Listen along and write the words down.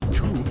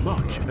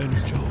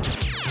Energon.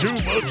 Too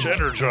much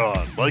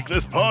Energon, like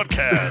this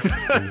podcast.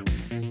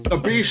 The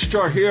beasts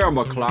are here,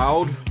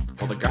 McCloud,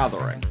 for the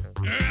gathering.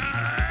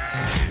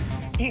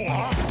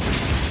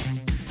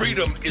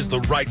 Freedom is the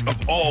right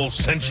of all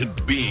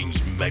sentient beings,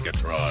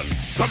 Megatron.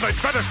 Then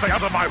they'd better stay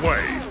out of my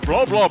way.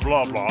 Blah, blah,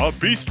 blah, blah.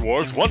 Beast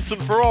Wars once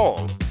and for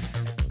all.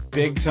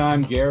 Big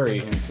time Gary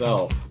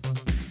himself.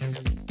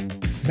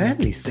 Man,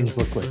 these things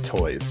look like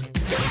toys.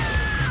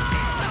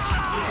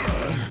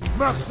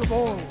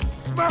 Maximal!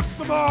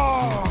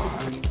 Maximal!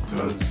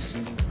 Does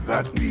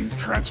that mean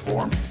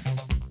transform?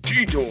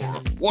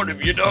 Cheetor, what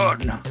have you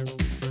done?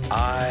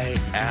 I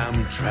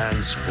am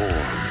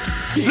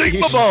transformed.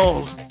 Sigma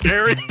balls,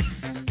 Gary.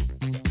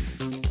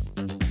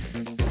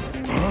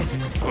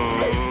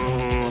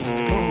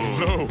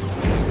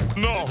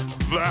 No,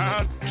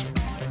 not that.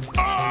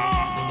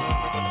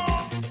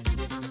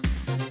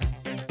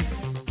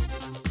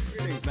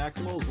 Greetings,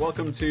 Maximals.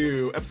 Welcome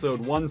to episode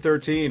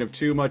 113 of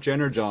Too Much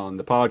Energon,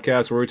 the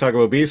podcast where we talk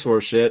about Beast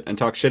Wars shit and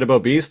talk shit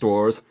about Beast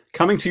Wars,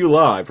 coming to you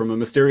live from a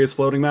mysterious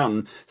floating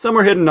mountain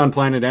somewhere hidden on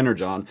planet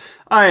Energon.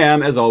 I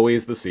am, as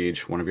always, the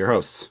Siege, one of your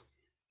hosts.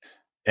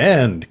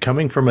 And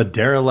coming from a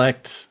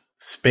derelict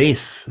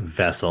space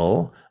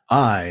vessel,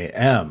 I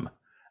am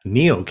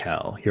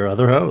NeoCal, your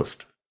other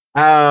host.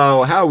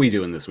 How are we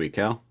doing this week,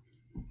 Cal?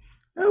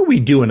 We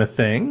doing a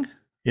thing,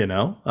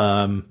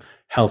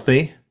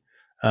 healthy,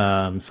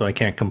 so I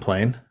can't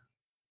complain.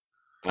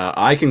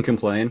 I can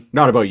complain.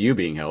 Not about you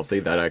being healthy.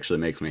 That actually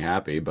makes me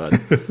happy, but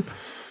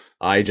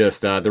I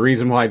just, the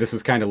reason why this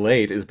is kind of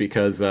late is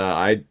because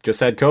I just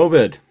had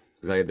COVID.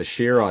 I had the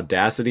sheer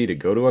audacity to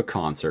go to a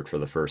concert for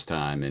the first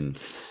time in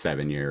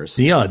 7 years.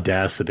 The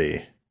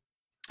audacity.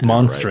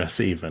 Monstrous,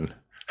 right. Even.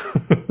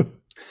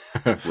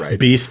 Right.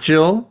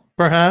 Bestial,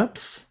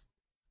 perhaps?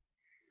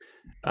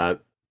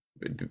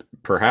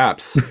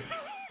 Perhaps.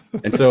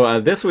 And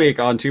so this week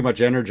on Too Much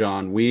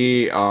Energon,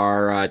 we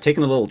are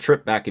taking a little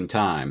trip back in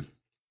time.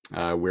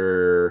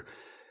 We're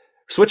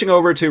switching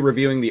over to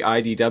reviewing the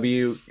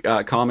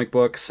IDW comic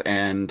books,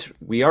 and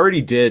we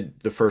already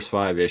did the first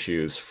 5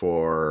 issues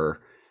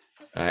for...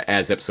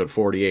 as episode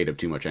 48 of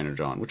Too Much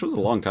Energon, which was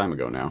a long time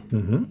ago now.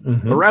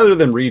 But rather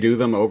than redo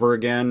them over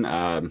again,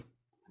 I'm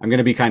going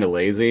to be kind of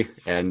lazy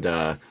and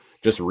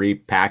just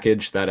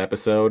repackage that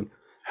episode.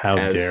 How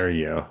dare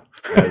you?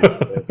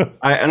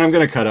 And I'm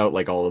going to cut out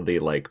like all of the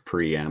like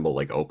preamble,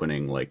 like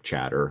opening, like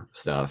chatter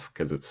stuff,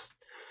 because it's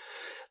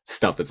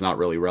stuff that's not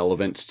really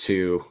relevant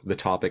to the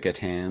topic at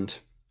hand.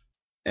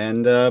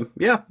 And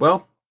yeah,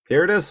 well,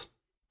 here it is.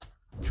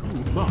 Too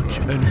much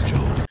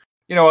Energon.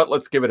 You know what?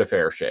 Let's give it a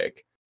fair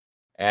shake.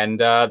 And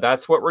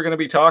that's what we're going to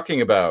be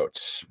talking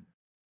about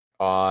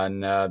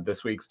on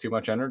this week's Too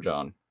Much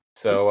Energon.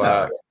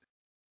 So,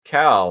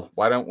 Cal,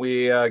 why don't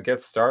we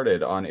get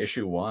started on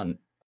issue 1?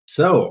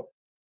 So,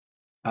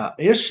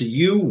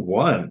 issue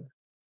 1,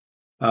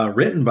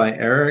 written by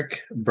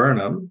Eric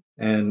Burnham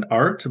and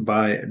art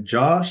by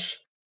Josh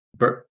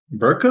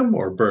Burkham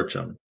or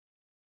Burcham?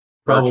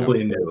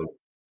 Probably new.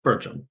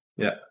 Burcham,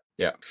 yeah.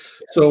 Yeah.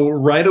 So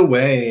right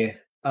away...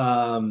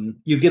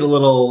 you get a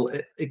little,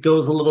 it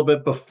goes a little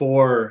bit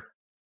before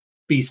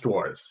Beast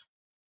Wars.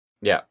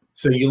 Yeah.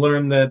 So you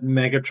learn that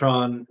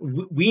Megatron,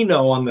 we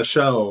know on the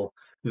show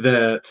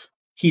that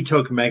he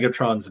took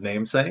Megatron's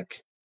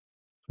namesake,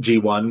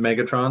 G1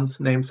 Megatron's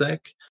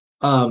namesake.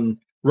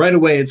 Right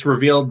away, it's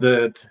revealed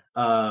that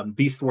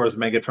Beast Wars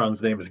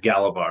Megatron's name is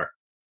Galavar.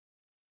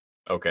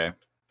 Okay.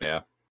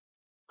 Yeah.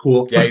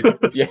 Cool. Yeah,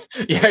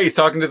 he's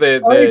talking to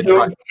the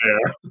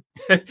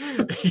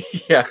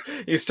yeah,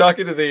 he's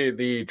talking to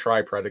the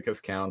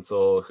Tripredacus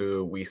Council,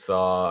 who we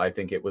saw, I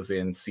think it was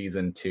in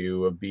season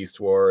 2 of Beast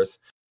Wars,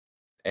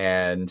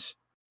 and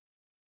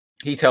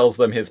he tells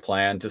them his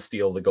plan to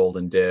steal the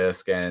golden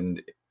disc,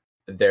 and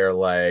they're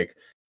like,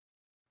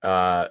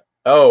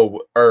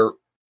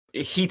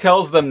 he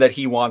tells them that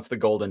he wants the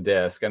golden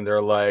disc, and they're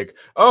like,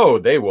 oh,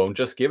 they won't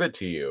just give it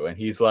to you, and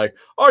he's like,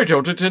 I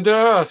don't intend to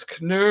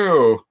ask,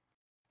 no.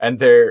 And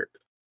they're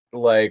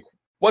like,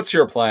 what's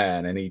your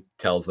plan? And he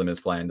tells them his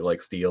plan to like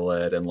steal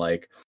it and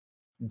like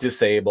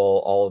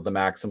disable all of the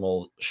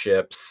Maximal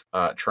ships'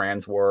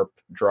 transwarp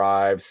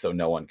drives so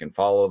no one can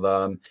follow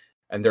them.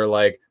 And they're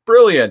like,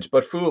 brilliant,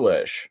 but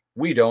foolish.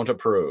 We don't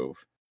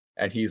approve.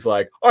 And he's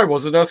like, I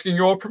wasn't asking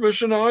your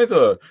permission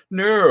either.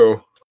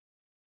 No.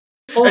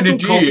 Also, and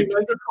indeed,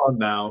 Megatron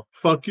now.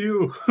 Fuck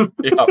you.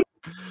 Yeah.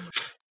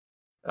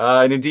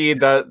 And indeed,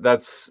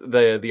 that's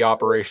the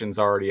operation's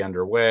already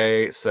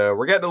underway. So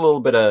we're getting a little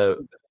bit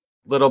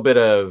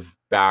of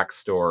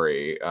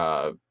backstory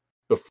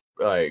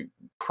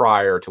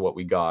prior to what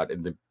we got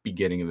in the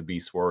beginning of the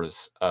Beast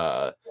Wars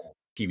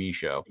TV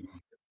show.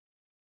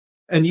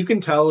 And you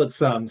can tell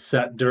it's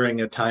set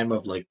during a time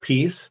of like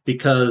peace,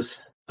 because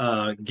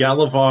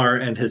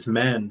Galavar and his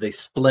men, they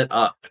split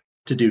up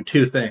to do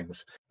 2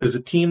 things. There's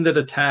a team that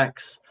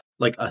attacks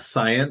like a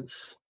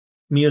science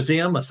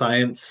museum, a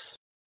science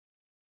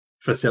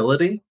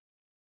facility,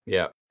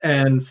 Yeah.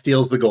 and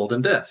steals the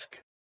golden disc.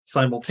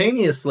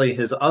 Simultaneously,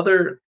 his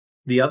other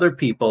the other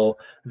people,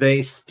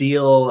 they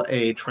steal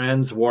a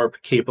transwarp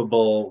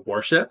capable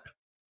warship.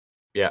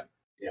 Yeah.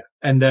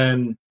 And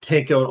then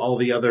take out all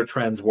the other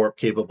transwarp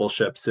capable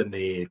ships in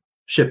the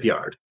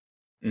shipyard.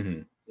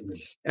 Hmm.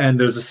 And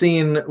there's a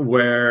scene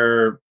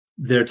where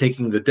they're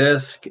taking the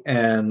disc,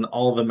 and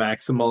all the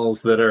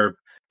Maximals that are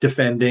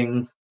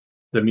defending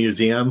the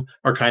museum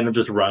are kind of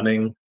just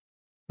running.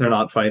 They're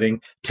not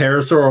fighting.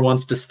 Pterosaur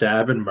wants to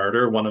stab and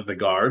murder one of the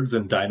guards,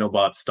 and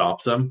Dinobot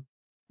stops him.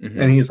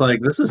 Hmm. And he's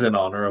like, this isn't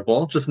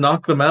honorable. Just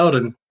knock them out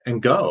and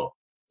go.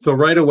 So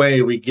right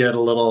away, we get a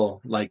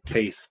little like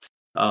taste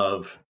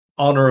of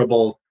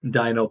honorable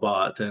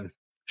Dinobot and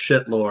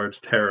shitlord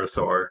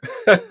Pterosaur.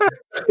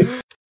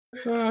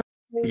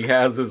 He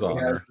has his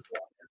honor.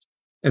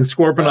 And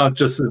Scorponok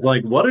just is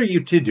like, what are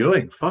you two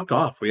doing? Fuck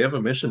off. We have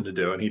a mission to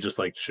do. And he just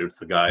like shoots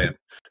the guy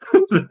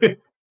and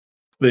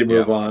they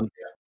move on.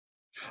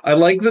 I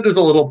like that there's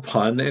a little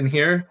pun in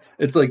here.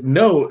 It's like,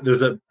 no,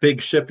 there's a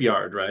big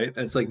shipyard, right?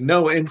 And it's like,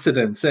 no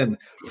incidents in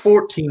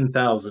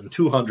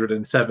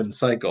 14,207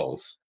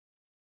 cycles.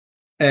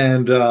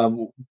 And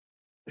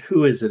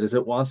who is it? Is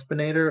it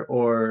Waspinator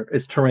or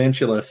it's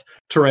Tarantulas?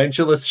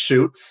 Tarantulas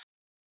shoots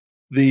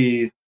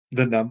the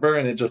number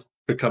and it just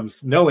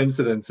becomes no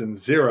incidents in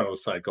 0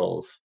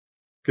 cycles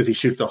because he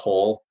shoots a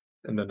hole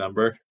in the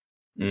number.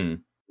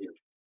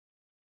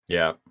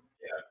 Yeah.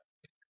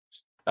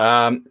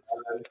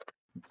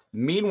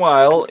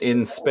 Meanwhile,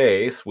 in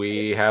space,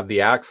 we have the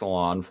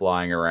Axelon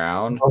flying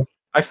around.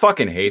 I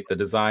fucking hate the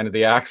design of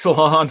the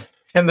Axelon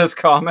in this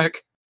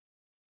comic.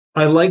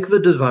 I like the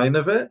design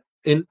of it.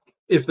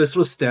 If this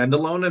was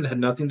standalone and had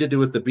nothing to do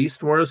with the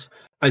Beast Wars,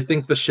 I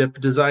think the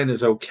ship design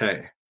is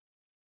okay.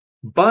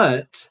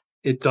 But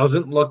it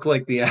doesn't look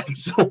like the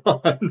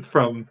Axelon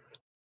from.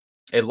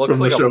 It looks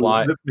from like the a show.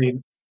 fly.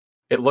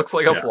 It looks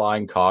like a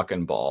flying cock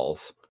and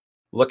balls.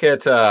 Look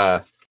at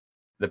the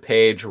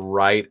page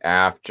right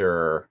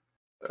after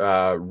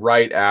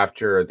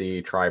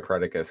the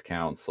Tripredacus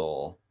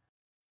Council,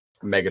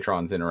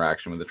 Megatron's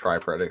interaction with the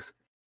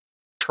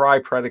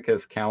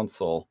Tripredacus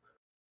Council.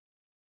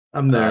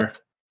 I'm there.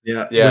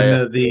 When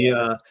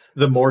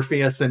the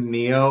Morpheus and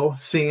Neo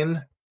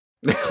scene.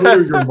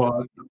 Clear your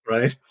mind,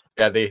 right?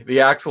 Yeah, the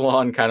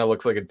Axelon kind of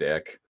looks like a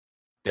dick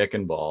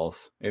and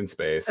balls in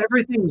space.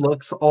 Everything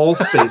looks, all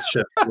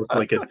spaceships look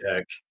like a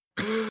dick.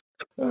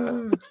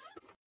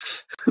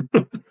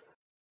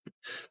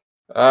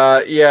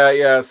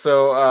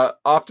 So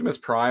Optimus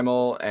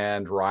Primal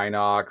and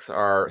Rhinox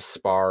are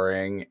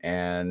sparring,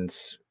 and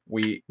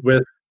we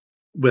with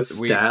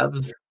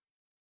stabs.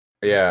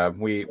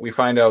 We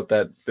find out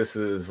that this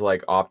is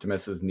like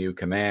Optimus's new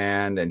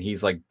command, and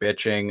he's like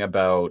bitching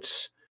about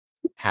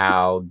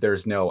how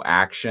there's no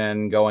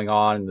action going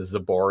on, and this is a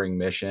boring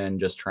mission,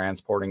 just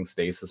transporting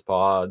stasis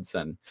pods.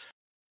 And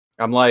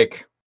I'm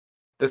like,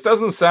 this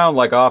doesn't sound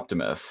like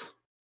Optimus.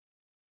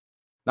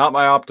 Not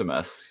my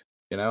Optimus,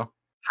 you know?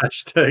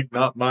 Hashtag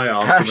not my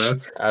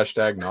Optimus.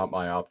 Hashtag not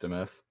my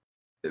Optimus.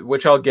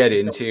 Which I'll get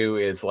into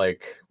is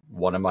like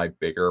one of my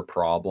bigger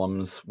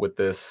problems with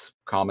this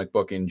comic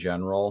book in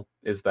general,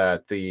 is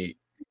that the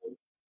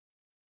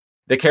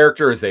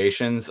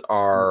characterizations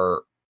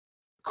are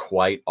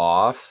quite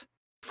off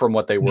from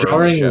what they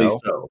were in the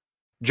show.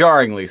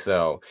 Jarringly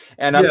so.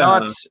 And I'm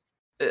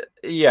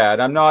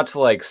not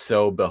like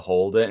so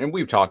beholden, and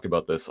we've talked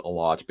about this a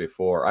lot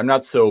before. I'm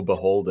not so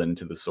beholden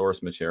to the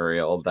source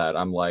material that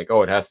I'm like,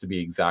 oh, it has to be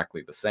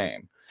exactly the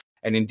same.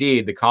 And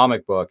indeed, the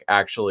comic book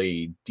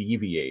actually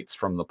deviates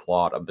from the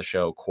plot of the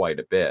show quite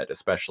a bit,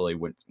 especially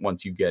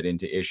once you get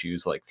into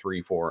issues like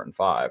 3, 4, and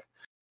 5.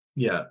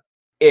 Yeah.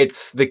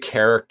 It's the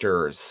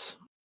characters.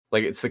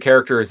 Like, it's the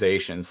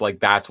characterizations. Like,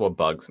 that's what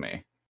bugs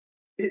me.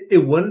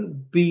 It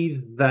wouldn't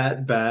be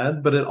that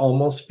bad, but it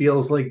almost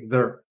feels like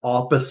they're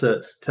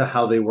opposite to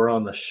how they were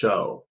on the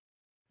show.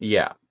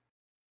 Yeah.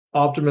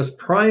 Optimus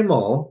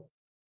Primal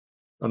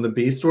on the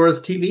Beast Wars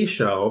TV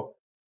show,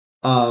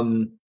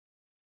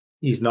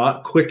 he's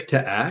not quick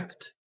to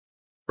act,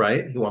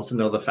 right? He wants to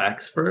know the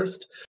facts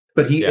first,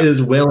 but he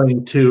is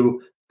willing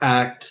to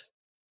act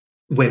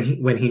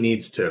when he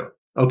needs to.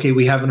 Okay,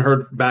 we haven't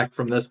heard back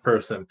from this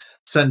person.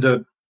 Send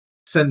a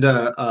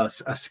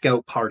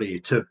scout party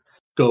to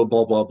go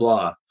blah blah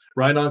blah.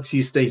 Rhinox,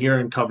 you stay here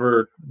and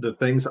cover the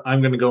things.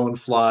 I'm going to go and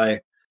fly.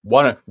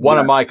 One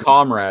of my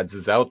comrades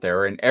is out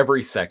there, and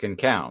every second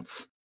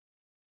counts.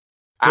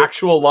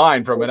 Actual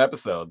line from an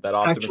episode that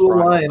Optimus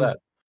Primal said.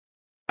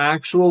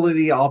 Actually,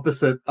 the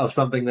opposite of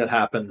something that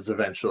happens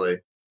eventually.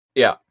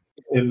 Yeah,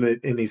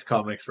 in these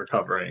comics we're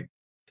covering.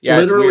 Yeah,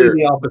 literally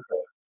the opposite.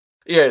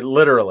 Yeah,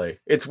 literally,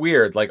 it's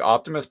weird. Like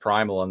Optimus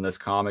Primal in this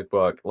comic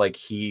book, like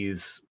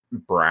he's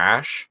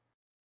brash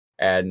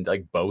and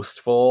like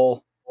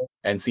boastful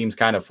and seems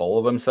kind of full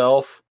of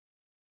himself.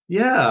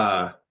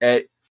 Yeah,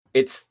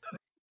 it's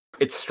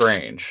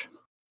strange.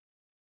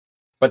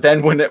 But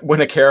then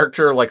when a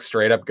character like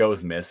straight up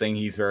goes missing,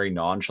 he's very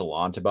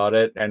nonchalant about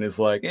it and is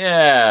like,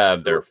 yeah,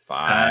 they're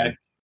fine.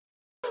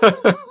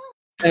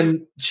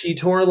 And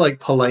Cheetor like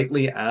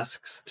politely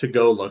asks to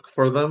go look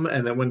for them,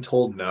 and then when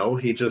told no,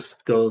 he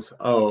just goes,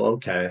 oh,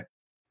 okay.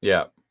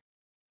 Yeah.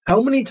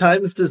 How many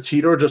times does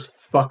Cheetor just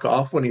fuck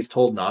off when he's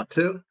told not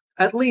to?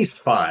 At least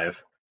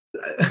 5.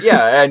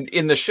 Yeah, and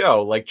in the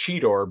show, like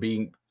Cheetor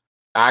being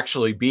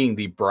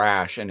the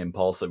brash and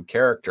impulsive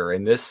character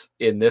in this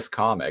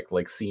comic,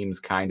 like seems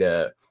kind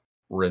of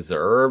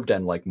reserved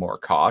and like more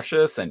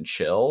cautious and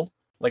chill.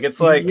 Like it's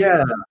like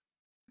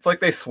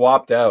they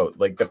swapped out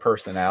like the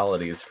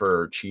personalities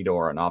for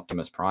Cheetor and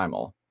Optimus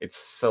Primal. It's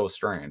so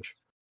strange.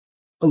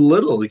 A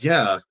little,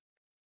 yeah.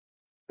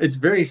 It's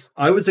very.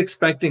 I was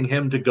expecting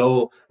him to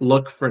go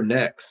look for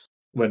Nyx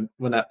when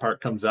that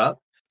part comes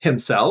up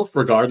himself,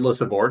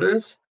 regardless of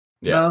orders.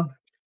 Yeah.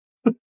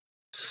 No.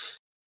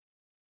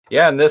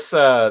 Yeah, and this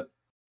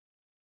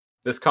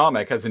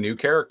comic has a new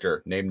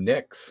character named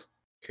Nyx,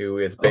 who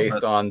is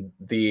based on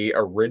the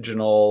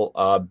original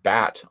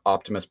Bat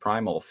Optimus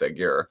Primal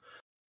figure.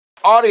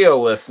 Audio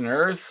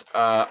listeners,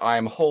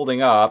 I'm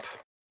holding up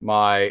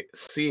my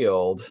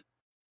sealed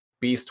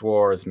Beast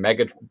Wars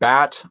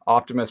Bat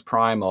Optimus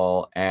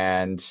Primal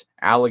and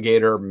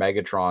Alligator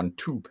Megatron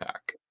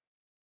 2-pack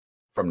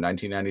from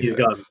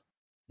 1996.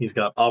 He's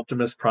got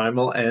Optimus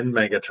Primal and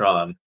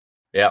Megatron.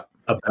 Yep.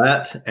 A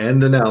bat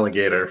and an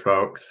alligator,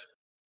 folks.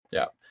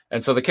 Yeah.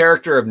 And so the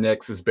character of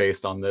Nyx is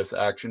based on this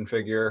action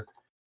figure.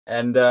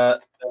 And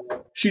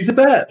she's a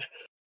bat.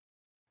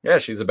 Yeah,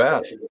 she's a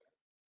bat.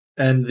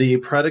 And the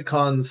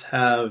Predacons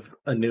have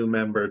a new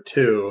member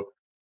too.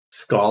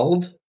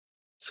 Scold.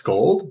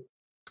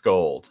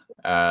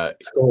 And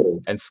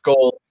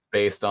Scold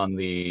based on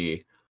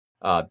the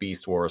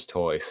Beast Wars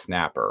toy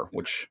Snapper,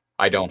 which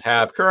I don't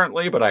have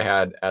currently, but I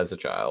had as a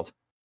child.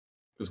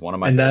 It was one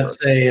of my favorites.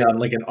 That's a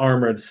like an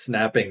armored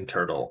snapping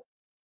turtle.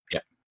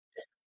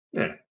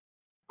 Yeah.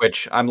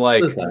 Which I'm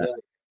like,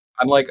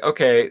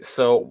 okay,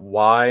 so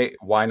why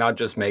not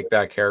just make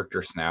that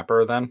character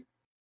Snapper then?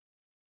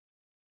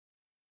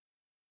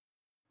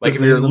 Like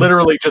if you're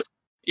literally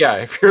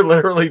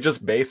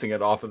just basing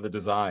it off of the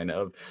design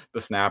of the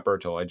Snapper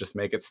toy, just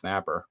make it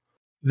Snapper.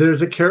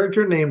 There's a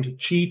character named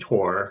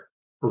Cheetor,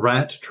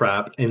 Rat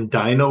Trap, and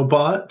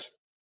Dinobot.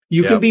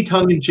 You can be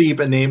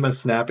tongue-in-cheek and name a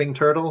snapping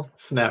turtle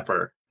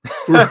Snapper.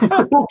 We're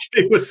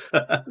okay with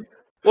that.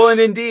 Well, and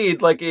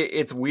indeed, like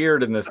it's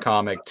weird in this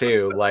comic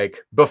too.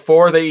 Like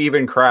before they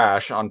even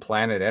crash on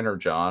Planet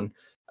Energon,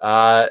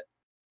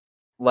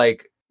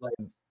 like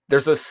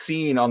there's a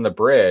scene on the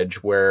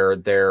bridge where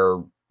they're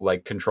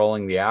like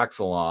controlling the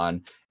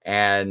Axelon,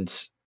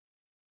 and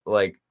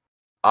like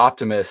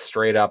Optimus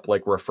straight up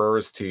like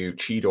refers to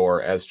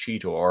Cheetor as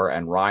Cheetor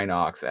and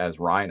Rhinox as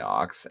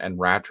Rhinox and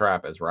Rat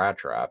Trap as Rat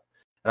Trap.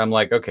 And I'm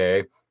like,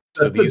 okay,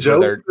 so these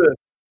are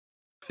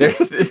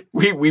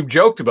we've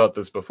joked about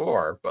this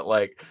before, but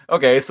like,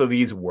 okay, so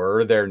these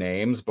were their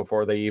names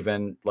before they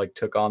even like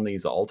took on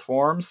these alt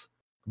forms.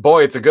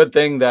 Boy, it's a good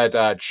thing that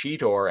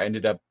Cheetor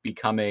ended up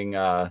becoming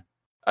a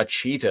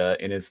cheetah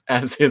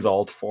as his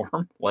alt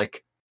form.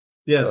 Like,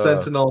 yeah,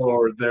 Sentinel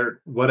or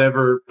their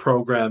whatever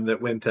program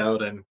that went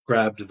out and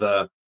grabbed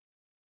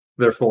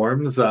their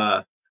forms.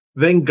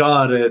 Thank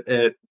God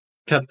it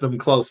kept them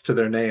close to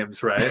their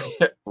names, right?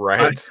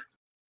 Right.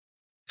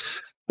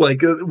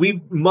 Like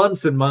we've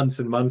months and months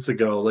and months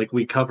ago, like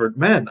we covered,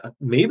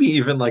 maybe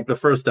even like the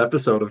first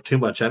episode of Too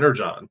Much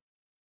Energon.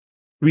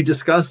 We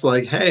discussed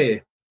like,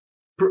 hey,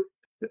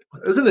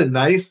 isn't it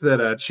nice that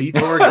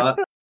Cheetor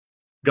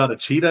got a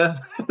cheetah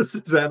as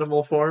his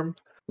animal form?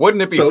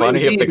 Wouldn't it be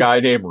funny if the guy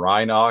named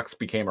Rhinox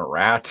became a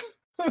rat?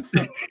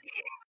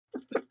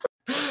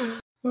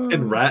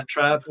 And Rat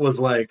Trap was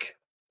like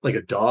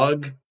a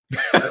dog.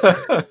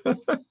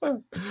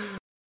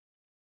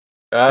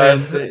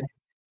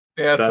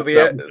 Yeah, so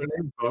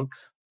name,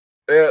 folks.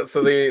 Yeah,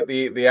 so the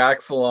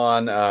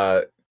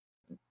Axelon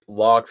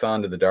locks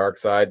onto the dark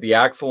side. The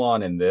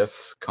Axelon in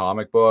this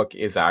comic book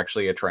is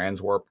actually a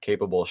transwarp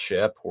capable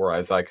ship,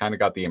 whereas I kind of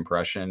got the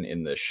impression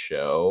in the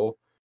show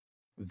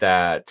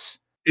that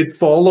it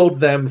followed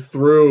them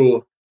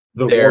through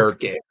the warp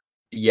game.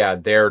 Yeah,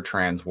 their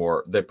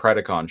transwarp, the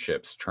Predacon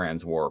ship's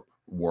transwarp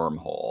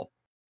wormhole.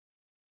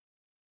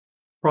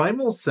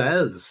 Primal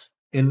says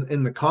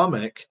in the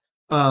comic,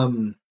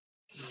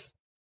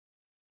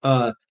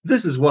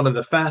 this is one of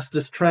the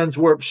fastest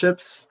transwarp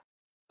ships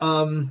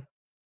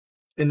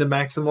in the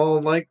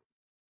Maximal like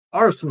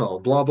arsenal,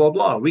 blah blah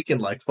blah. We can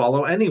like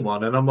follow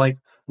anyone. And I'm like,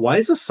 why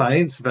is a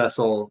science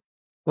vessel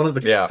one of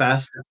the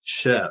fastest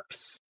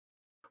ships?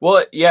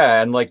 Well,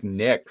 yeah, and like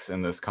Nyx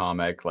in this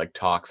comic like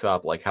talks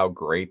up like how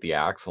great the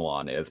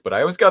Axelon is, but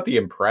I always got the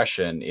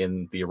impression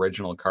in the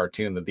original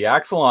cartoon that the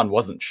Axelon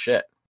wasn't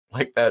shit.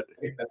 Like that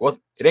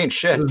it ain't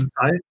shit.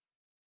 It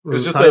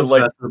was just a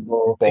like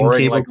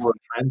boring like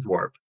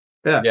transwarp.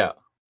 Yeah.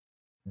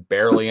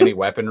 Barely any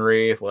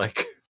weaponry,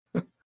 like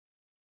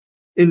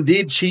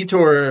Indeed,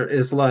 Cheetor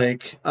is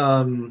like,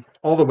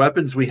 all the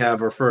weapons we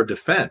have are for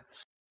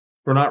defense.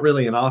 We're not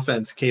really an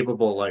offense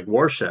capable like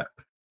warship.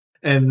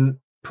 And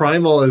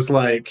Primal is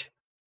like,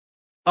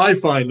 I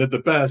find that the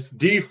best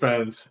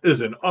defense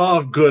is an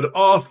good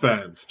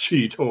offense,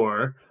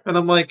 Cheetor. And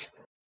I'm like,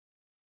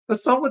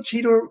 that's not what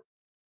Cheetor.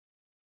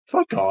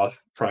 Fuck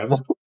off,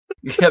 Primal.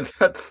 Yeah,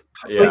 that's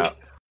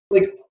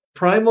like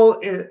Primal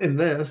in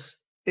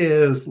this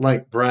is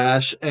like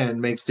brash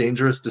and makes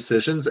dangerous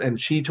decisions, and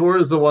Cheetor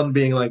is the one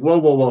being like,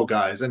 whoa,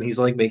 guys, and he's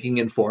like making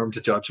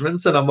informed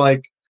judgments, and I'm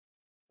like,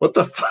 what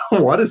the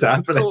what is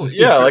happening? Well,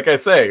 yeah, like I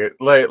say,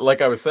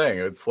 like I was saying,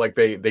 it's like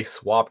they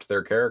swapped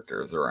their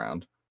characters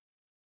around.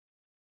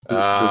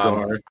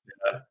 Bizarre.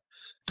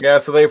 Yeah,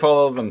 so they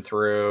follow them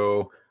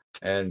through,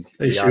 and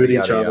They shoot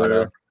each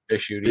other. They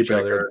shoot They each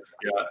other.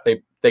 bicker. Yeah.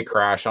 They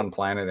crash on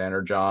planet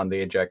Energon.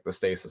 They eject the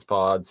stasis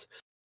pods.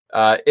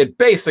 It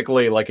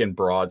basically, like in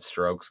broad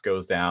strokes,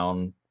 goes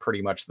down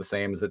pretty much the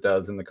same as it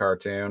does in the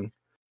cartoon.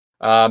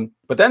 But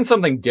then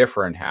something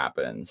different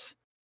happens.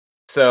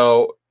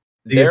 So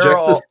they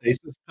eject the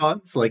stasis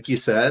pods, like you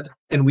said,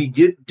 and we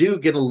do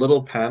get a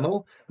little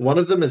panel. One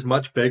of them is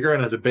much bigger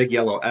and has a big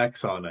yellow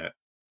X on it.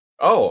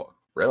 Oh,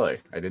 really?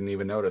 I didn't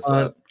even notice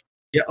that.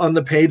 Yeah, on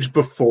the page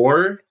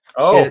before.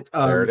 Oh,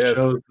 there it is.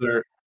 Shows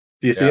do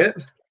you see it?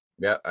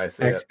 Yeah, I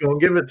see X gonna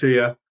give it to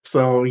you.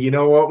 So you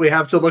know what we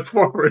have to look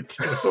forward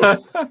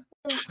to.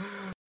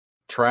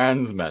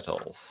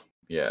 Transmetals.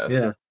 Yes.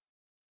 Yeah.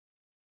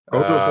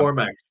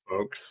 Protoformax,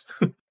 folks.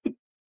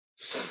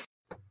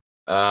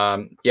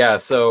 Yeah,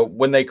 so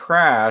when they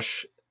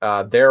crash,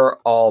 they're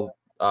all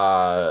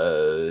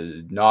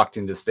knocked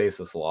into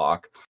stasis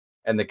lock,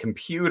 and the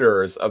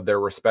computers of their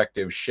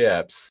respective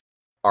ships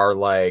are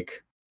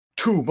like,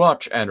 too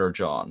much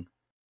energon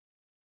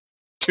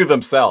to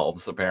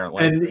themselves,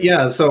 apparently. And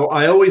yeah, so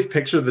I always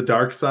picture the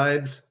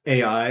Darkseid's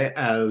AI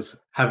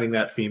as having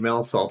that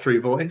female sultry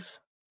voice,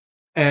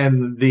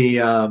 and the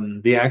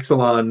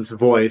Axelon's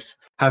voice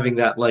having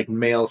that like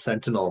male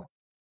sentinel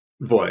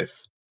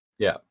voice.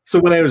 Yeah. So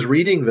when I was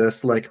reading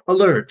this, like,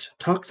 alert,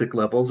 toxic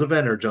levels of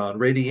energon,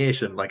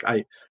 radiation, like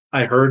I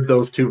heard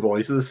those two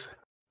voices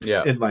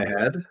in my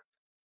head.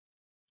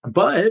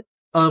 But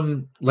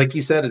like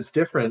you said, it's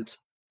different.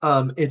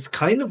 It's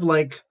kind of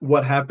like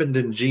what happened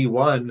in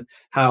G1,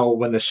 how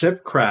when the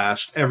ship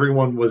crashed,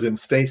 everyone was in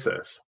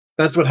stasis.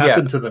 That's what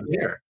happened to them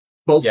here.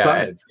 Both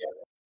sides.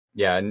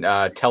 And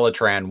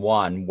Teletran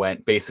 1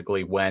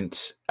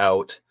 went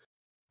out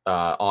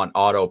on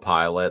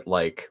autopilot,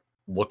 like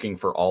looking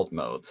for alt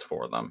modes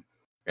for them.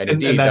 And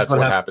indeed, that's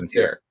what happens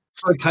here.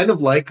 So I kind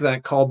of like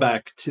that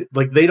callback to,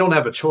 like, they don't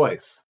have a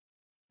choice.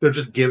 They're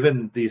just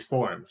given these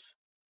forms.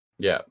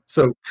 Yeah.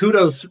 So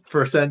kudos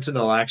for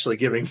Sentinel actually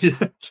giving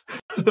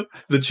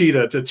the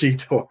cheetah to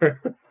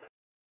Cheetor.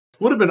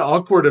 Would have been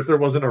awkward if there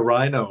wasn't a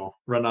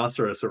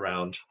rhinoceros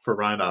around for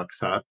Rhinox,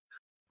 huh?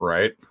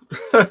 Right.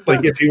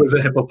 Like if he was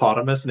a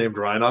hippopotamus named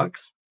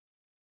Rhinox.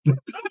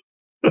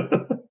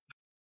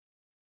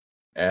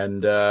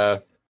 And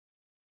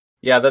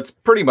yeah, that's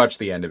pretty much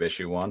the end of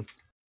issue 1.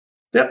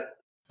 Yep.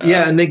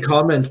 Yeah, and they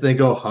comment, they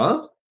go,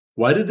 huh?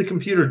 Why did the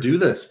computer do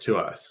this to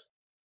us?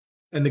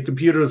 And the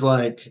computer's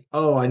like,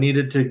 oh, I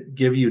needed to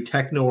give you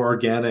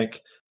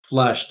techno-organic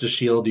flesh to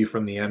shield you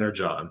from the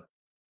energon.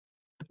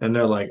 And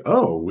they're like,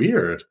 oh,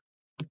 weird.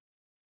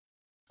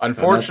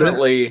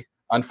 Unfortunately,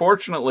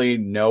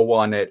 no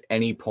one at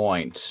any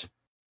point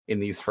in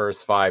these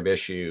first 5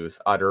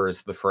 issues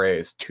utters the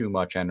phrase too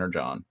much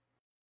energon.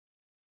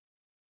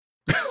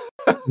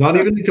 Not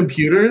even the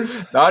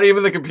computers? Not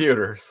even the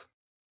computers.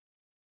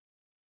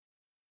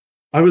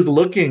 I was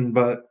looking,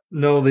 but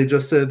no, they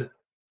just said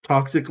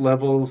toxic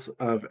levels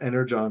of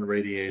energon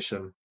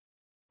radiation.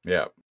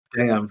 Yeah.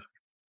 Damn.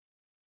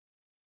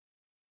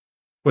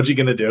 What you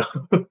gonna do?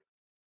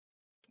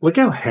 Look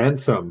how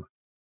handsome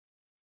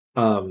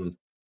Pterosaur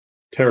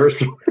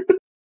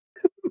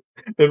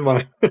in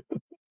my a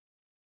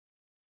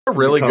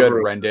really good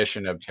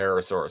rendition of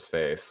Pterosaur's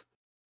face.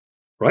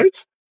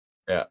 Right?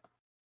 Yeah.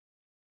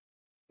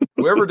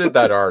 Whoever did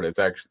that art is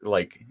actually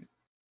like,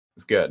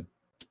 it's good.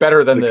 It's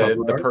better than better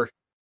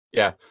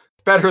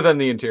than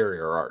the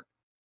interior art.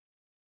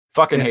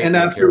 Fucking hate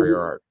the interior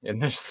art in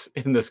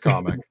this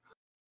comic.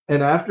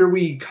 And after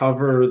we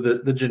cover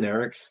the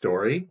generic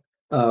story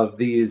of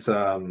these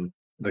the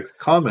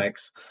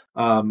comics,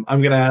 I'm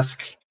gonna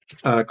ask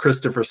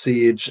Christopher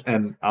Siege,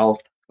 and I'll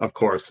of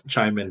course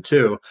chime in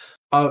too,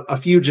 a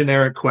few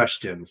generic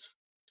questions: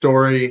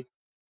 story,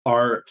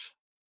 art,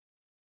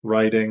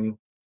 writing,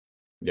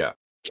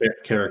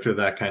 character,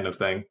 that kind of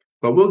thing.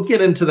 But we'll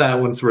get into that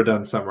once we're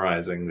done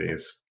summarizing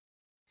these.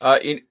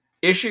 In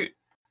issue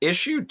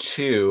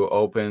 2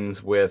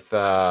 opens with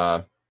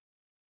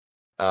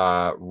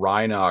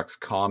Rhinox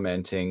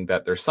commenting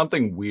that there's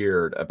something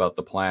weird about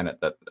the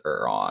planet that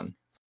they're on.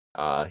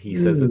 He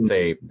says it's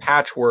a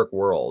patchwork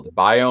world.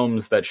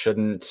 Biomes that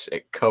shouldn't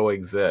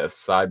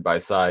coexist side by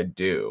side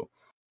do.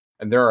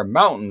 And there are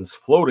mountains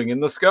floating in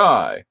the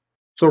sky.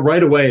 So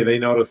right away they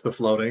notice the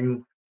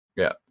floating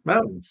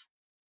mountains.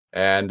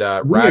 And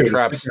Rat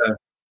Trap's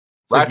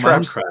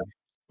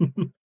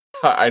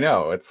I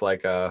know, it's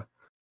like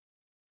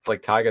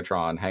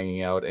Tigatron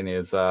hanging out in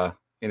his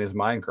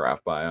Minecraft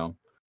biome.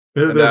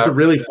 There's a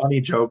really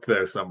funny joke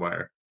there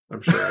somewhere,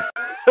 I'm sure.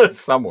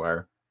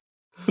 Somewhere.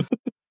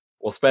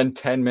 We'll spend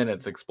 10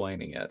 minutes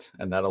explaining it,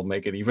 and that'll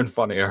make it even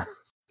funnier.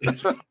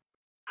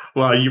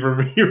 Well, you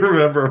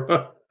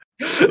remember.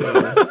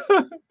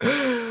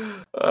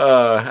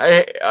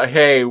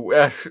 Hey,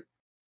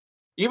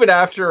 even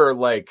after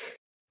like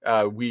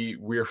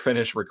we're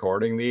finished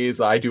recording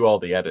these, I do all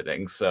the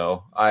editing,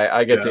 so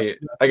I get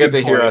Yeah,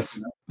 to hear point.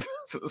 us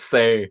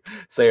say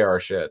our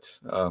shit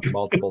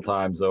multiple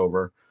times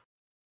over.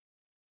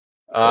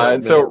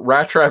 And so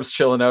Rat Trap's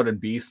chilling out in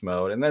beast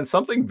mode, and then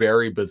something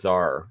very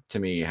bizarre to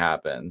me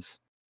happens.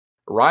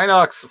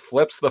 Rhinox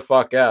flips the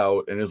fuck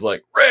out and is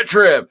like, "Rat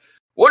Trap,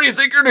 what do you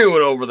think you're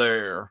doing over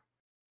there?"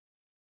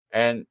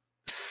 And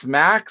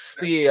smacks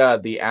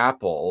the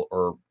apple,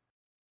 or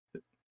I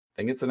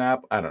think it's an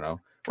apple. I don't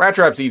know. Rat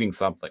Trap's eating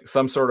something,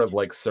 some sort of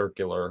like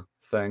circular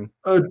thing.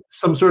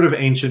 Some sort of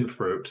ancient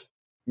fruit.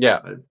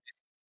 Yeah.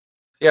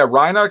 Yeah,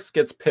 Rhinox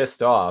gets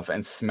pissed off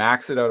and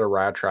smacks it out of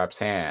Rat Trap's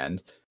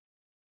hand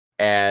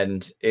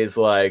and is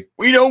like,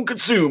 "We don't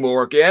consume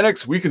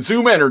organics, we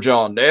consume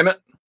Energon, damn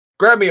it.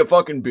 Grab me a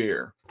fucking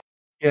beer."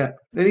 Yeah.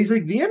 And he's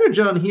like, "The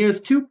Energon here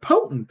is too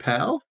potent,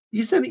 pal.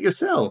 You said it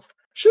yourself.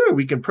 Sure,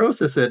 we can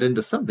process it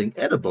into something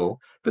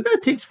edible, but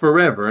that takes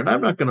forever, and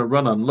I'm not going to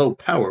run on low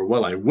power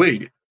while I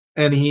wait."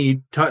 And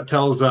he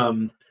tells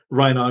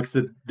Rhinox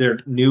that their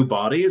new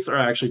bodies are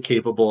actually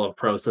capable of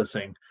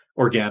processing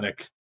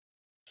organic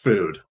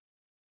food.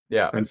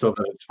 Yeah. And so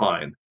that it's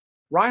fine.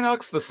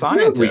 Rhinox, the Isn't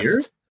that weird?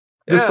 scientist.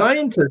 The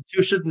scientists,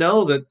 you should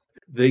know that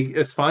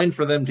it's fine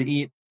for them to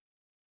eat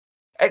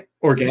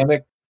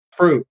organic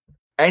fruit.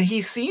 And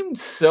he seemed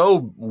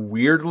so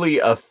weirdly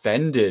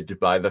offended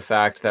by the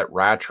fact that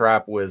Rat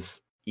Trap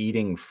was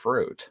eating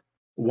fruit.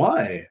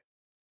 Why?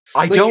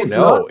 I don't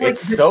know. It's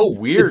so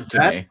weird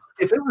to me.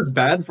 If it was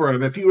bad for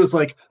him, if he was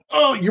like,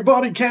 "Oh, your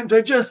body can't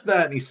digest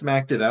that," and he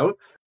smacked it out,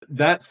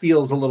 that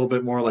feels a little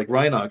bit more like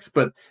Rhinox,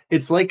 but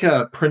it's like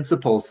a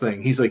principles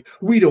thing. He's like,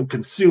 "We don't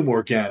consume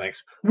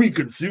organics, we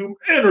consume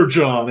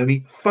Energon," and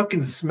he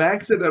fucking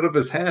smacks it out of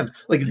his hand.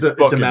 Like it's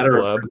a matter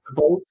of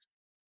principles,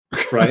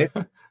 right?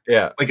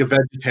 Yeah. Like a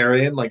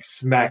vegetarian, like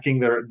smacking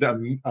their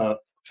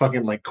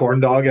fucking like corn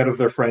dog out of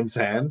their friend's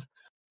hand.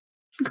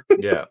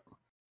 Yeah.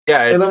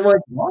 Yeah. And I'm like,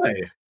 why?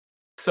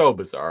 So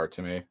bizarre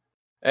to me.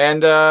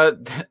 And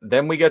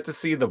then we get to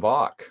see the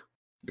Vok.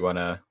 You want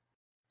to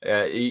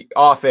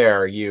off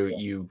air?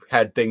 You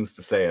had things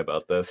to say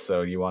about this,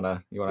 so you want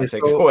to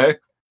take it away?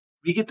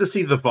 We get to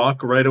see the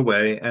Vok right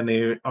away, and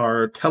they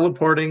are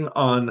teleporting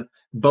on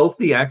both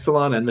the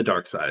Axelon and the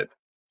dark side,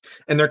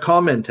 and they're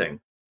commenting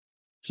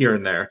here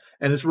and there,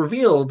 and it's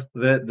revealed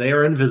that they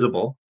are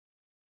invisible,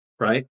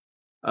 right?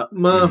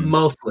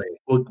 Mostly.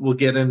 We'll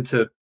get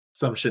into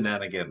some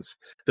shenanigans.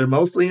 They're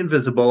mostly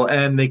invisible,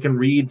 and they can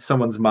read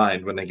someone's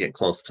mind when they get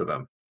close to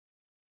them.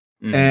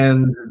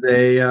 And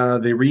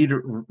they read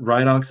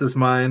Rhinox's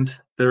mind.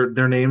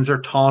 Their names are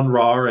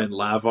Tonrar and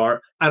Lavar.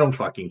 I don't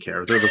fucking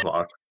care. They're the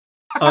Vok.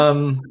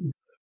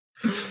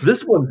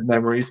 This one's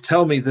memories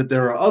tell me that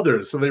there are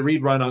others. So they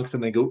read Rhinox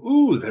and they go,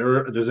 "Ooh,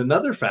 there's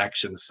another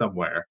faction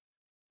somewhere."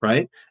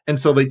 Right? And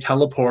so they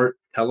teleport,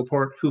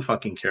 who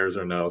fucking cares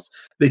or knows?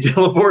 They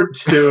teleport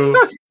to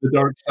the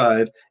dark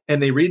side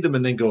and they read them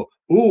and they go,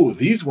 "Ooh,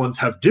 these ones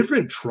have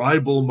different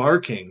tribal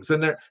markings."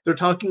 And they're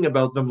talking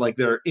about them like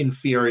they're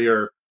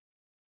inferior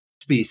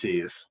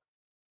species,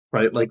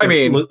 right? Like,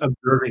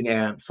 observing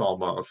ants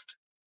almost.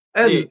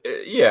 And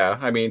yeah,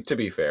 I mean, to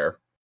be fair.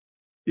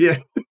 Yeah.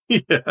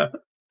 Yeah.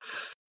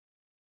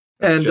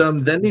 And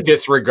then they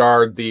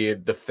disregard the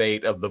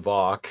fate of the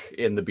Vok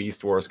in the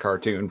Beast Wars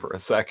cartoon for a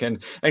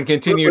second and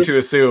continue to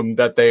assume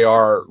that they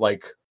are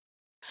like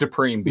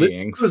supreme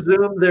beings. Let's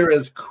presume they're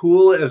as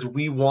cool as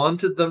we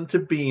wanted them to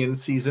be in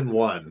season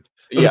 1.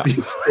 Yeah.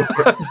 Wars,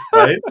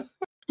 right?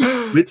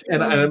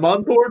 And I'm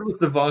on board with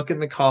the Vok in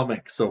the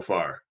comics so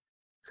far.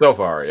 So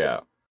far,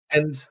 yeah.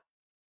 And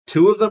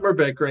 2 of them are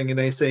bickering and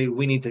they say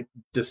we need to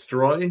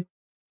destroy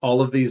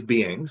all of these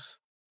beings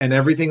and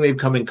everything they've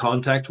come in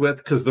contact with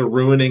because they're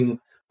ruining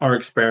our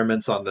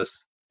experiments on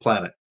this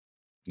planet.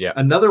 Yeah.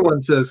 Another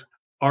one says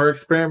our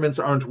experiments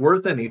aren't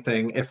worth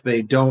anything if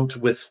they don't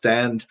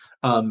withstand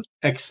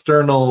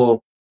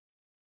external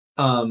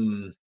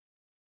randomness,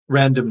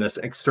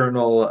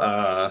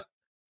 external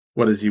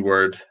what is the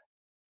word?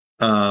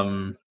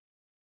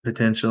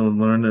 Potential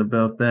learn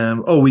about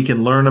them. Oh, we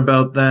can learn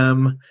about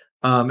them.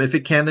 If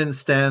it can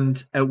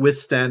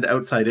withstand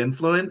outside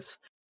influence,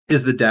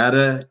 is the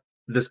data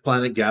this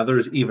planet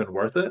gathers even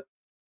worth it?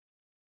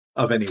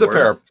 Of any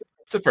worth?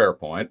 It's a fair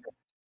point.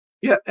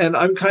 Yeah, and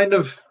I'm kind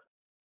of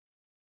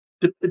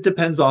it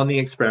depends on the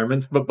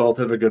experiments, but both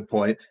have a good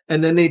point.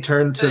 And then they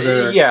turn to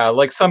their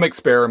like some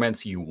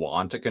experiments you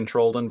want a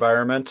controlled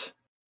environment.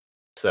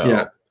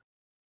 So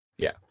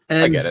yeah,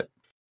 and I get it.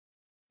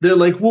 They're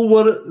like, well,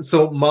 what?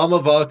 So Mama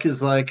Vok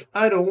is like,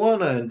 I don't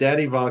wanna, and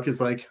Daddy Vok is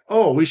like,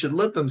 oh, we should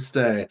let them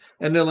stay.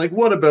 And they're like,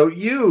 what about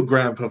you,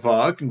 Grandpa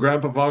Vok? And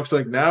Grandpa Vok's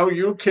like, now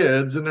you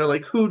kids. And they're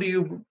like, who do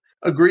you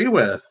agree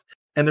with?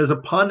 And there's a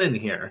pun in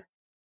here,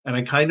 and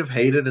I kind of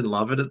hate it and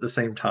love it at the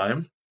same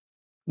time.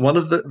 One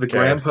of the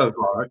Grandpa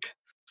Vok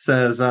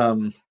says,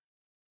 I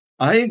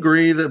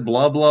agree that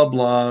blah blah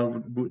blah.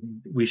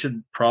 We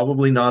should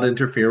probably not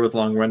interfere with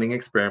long running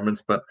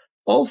experiments, but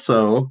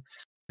also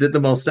that the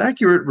most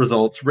accurate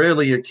results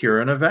rarely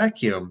occur in a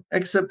vacuum,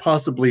 except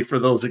possibly for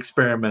those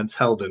experiments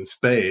held in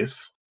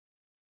space.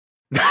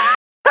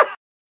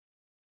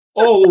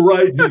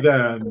 Alrighty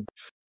then.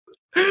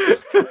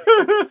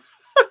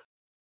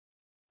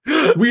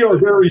 We are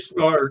very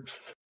smart.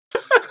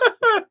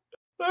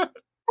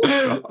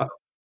 I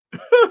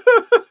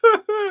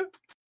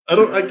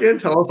can't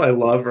tell if I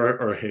love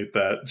or hate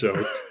that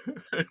joke.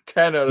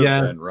 10 out of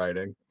Yes. 10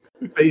 writing.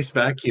 Space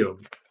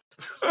vacuum.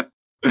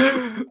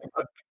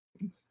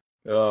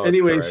 Oh,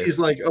 Anyways, Christ. he's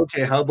like,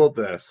 okay, how about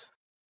this?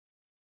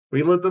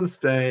 We let them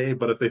stay,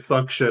 but if they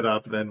fuck shit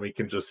up, then we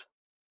can just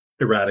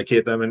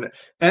eradicate them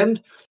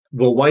and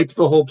we'll wipe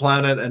the whole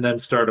planet and then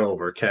start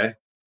over, okay?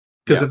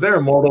 Because Yeah. if they're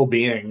immortal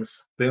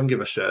beings, they don't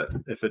give a shit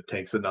if it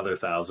takes another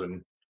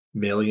 1,000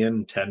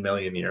 million, 10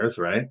 million years,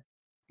 right?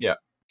 Yeah.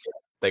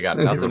 They got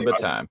They don't give nothing a but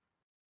fuck. time.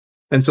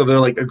 And so they're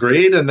like,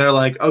 agreed, and they're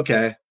like,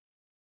 okay.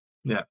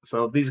 Yeah.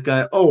 So these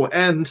guys,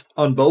 and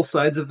on both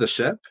sides of the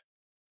ship,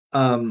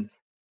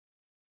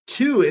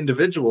 2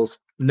 individuals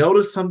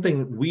notice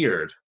something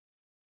weird.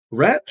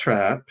 Rat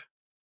Trap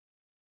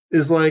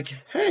is like,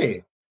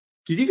 hey,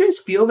 did you guys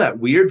feel that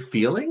weird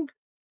feeling?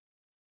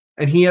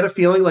 And he had a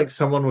feeling like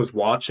someone was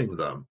watching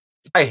them.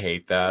 I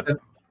hate that.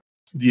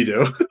 You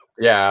do?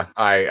 Yeah,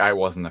 I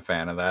wasn't a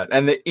fan of that.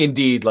 And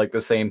indeed, like the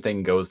same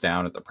thing goes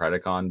down at the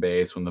Predacon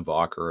base when the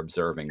Vok are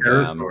observing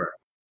them. Pterosaur.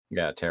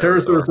 Yeah,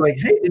 Pterosaur's like,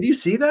 hey, did you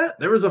see that?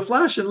 There was a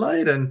flashing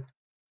light and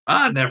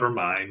never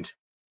mind.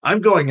 I'm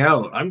going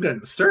out. I'm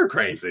getting stir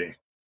crazy.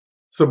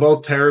 So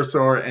both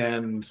Pterosaur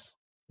and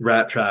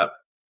Rat Trap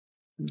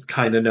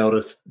kind of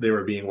noticed they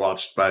were being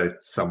watched by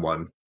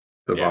someone,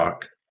 the Yeah.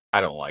 Vok.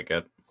 I don't like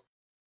it.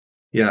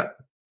 Yeah.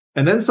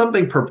 And then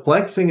something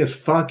perplexing as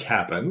fuck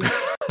happened.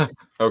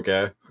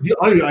 Okay.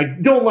 I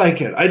don't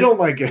like it. I don't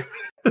like it.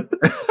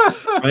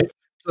 Right?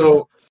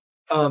 So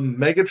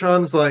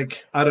Megatron's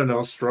like, I don't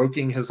know,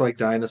 stroking his like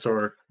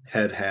dinosaur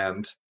head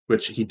hand,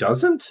 which he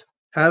doesn't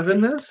have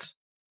in this.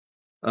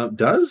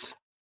 Does.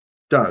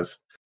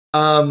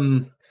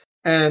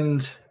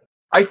 And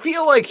I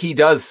feel like he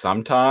does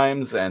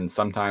sometimes and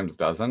sometimes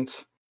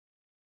doesn't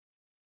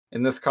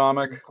in this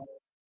comic.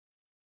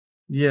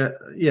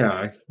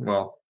 yeah,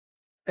 well.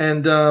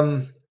 And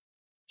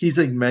he's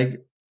like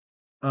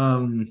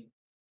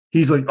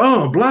he's like,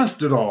 oh,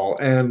 blast it all.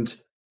 And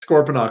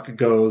Scorponok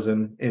goes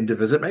in to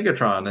visit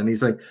Megatron, and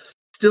he's like,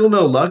 still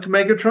no luck,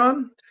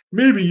 Megatron?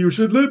 Maybe you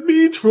should let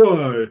me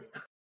try.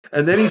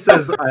 And then he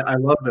says, I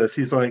love this.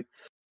 He's like,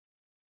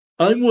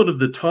 I'm one of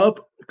the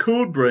top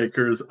code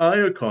breakers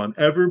Iacon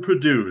ever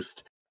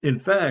produced. In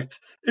fact,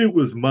 it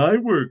was my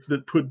work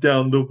that put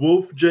down the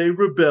Wolf J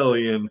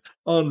Rebellion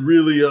on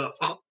really a...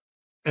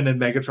 And then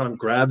Megatron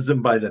grabs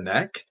him by the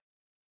neck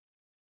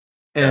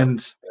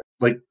and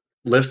like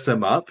lifts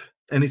him up.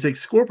 And he's like,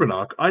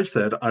 Scorponok, I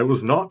said I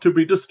was not to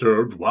be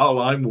disturbed while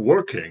I'm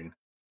working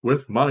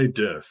with my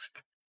disc.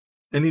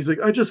 And he's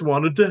like, I just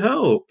wanted to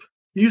help.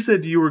 You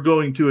said you were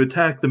going to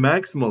attack the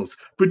Maximals,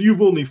 but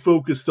you've only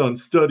focused on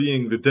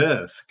studying the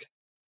desk.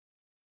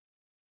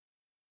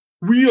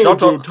 We all Shut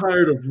grow up.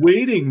 tired of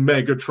waiting,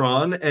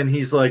 Megatron. And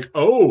he's like,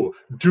 oh,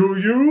 do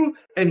you?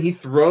 And he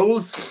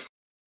throws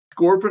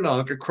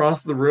Scorponok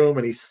across the room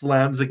and he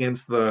slams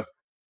against the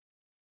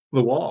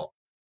wall.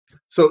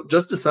 So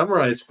just to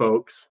summarize,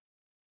 folks,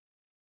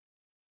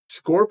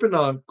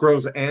 Scorponok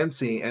grows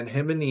antsy and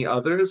him and the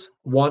others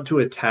want to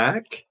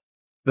attack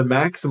the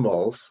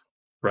Maximals,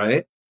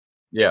 right?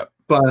 Yeah.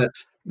 But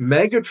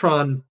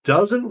Megatron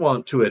doesn't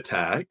want to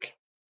attack,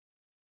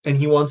 and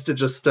he wants to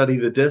just study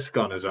the disc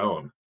on his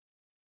own.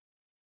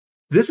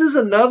 This is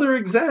another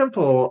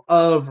example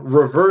of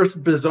reverse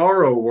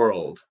Bizarro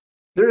world.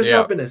 There's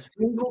not been a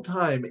single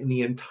time in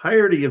the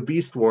entirety of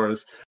Beast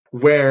Wars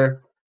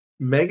where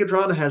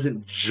Megatron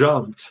hasn't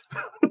jumped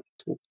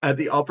at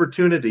the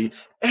opportunity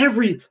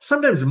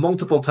sometimes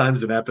multiple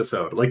times an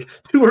episode, like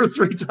 2 or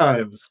 3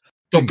 times.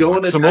 The go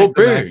and Maximal attack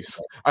the base,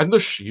 and the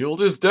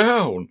shield is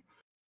down.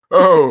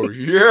 Oh,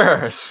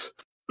 yes.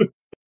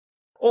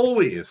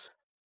 Always.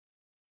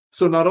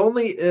 So not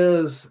only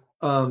is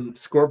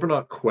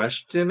Scorponok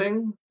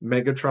questioning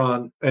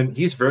Megatron, and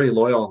he's very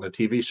loyal on the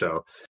TV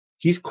show,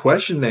 he's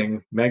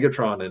questioning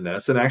Megatron in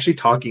this and actually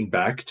talking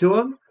back to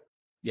him.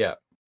 Yeah.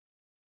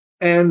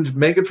 And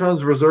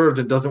Megatron's reserved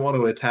and doesn't want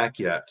to attack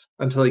yet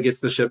until he gets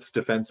the ship's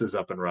defenses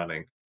up and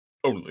running.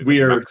 Only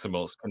Weird. the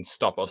Maximals can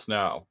stop us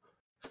now.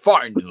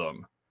 Find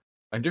them.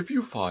 And if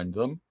you find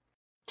them,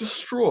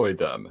 destroy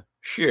them.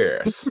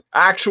 Cheers.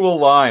 Actual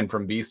line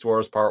from Beast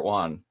Wars Part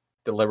 1,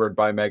 delivered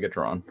by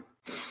Megatron.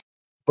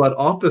 But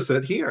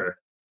opposite here.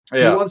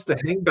 Yeah. He wants to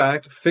hang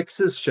back, fix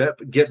his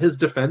ship, get his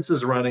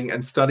defenses running,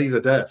 and study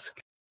the disc.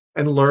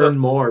 And learn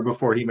more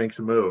before he makes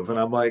a move. And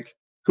I'm like,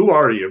 who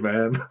are you,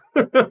 man?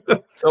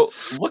 So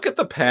look at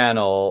the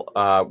panel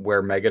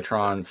where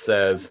Megatron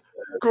says,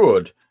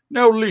 good,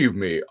 now leave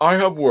me. I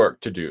have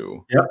work to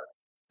do. Yep.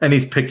 And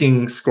he's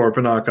picking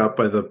Scorponok up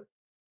by the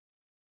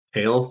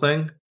tail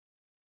thing.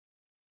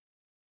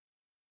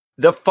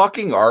 The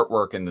fucking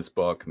artwork in this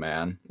book,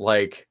 man.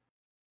 Like,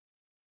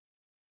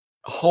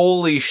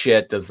 Holy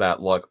shit, does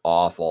that look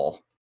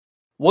awful.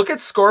 Look at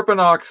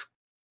Scorponok's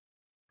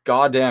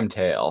goddamn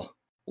tail.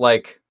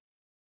 Like,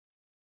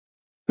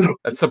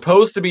 it's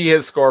supposed to be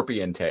his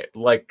scorpion tail.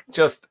 Like,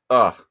 just,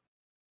 ugh.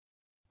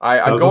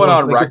 I'm going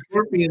on record.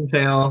 Scorpion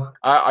tail.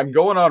 I'm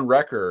going on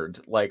record.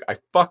 Like, I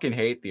fucking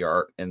hate the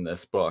art in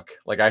this book.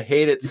 Like, I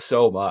hate it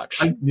so much.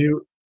 I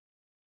knew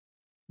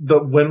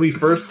when we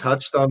first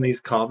touched on these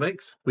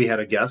comics, we had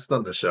a guest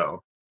on the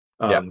show,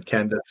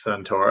 Candace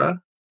Santora.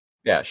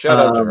 Yeah, shout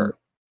out to her.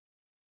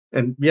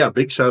 And yeah,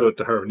 big shout out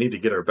to her. We need to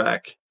get her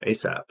back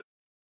ASAP.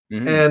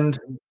 Mhm. And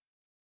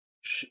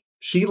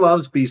she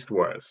loves Beast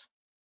Wars.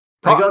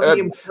 I got the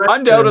impression,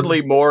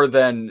 undoubtedly more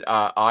than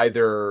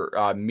either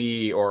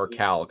me or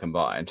Cal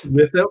combined.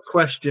 Without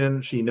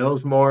question, she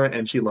knows more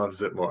and she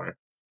loves it more.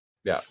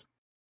 Yeah.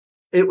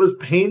 It was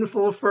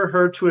painful for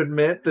her to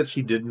admit that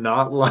she did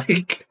not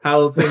like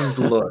how things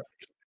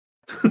looked.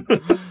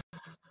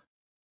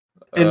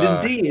 And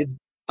indeed,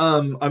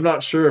 I'm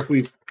not sure if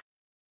we've,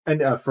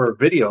 and for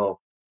video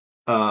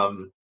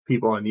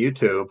people on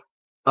YouTube,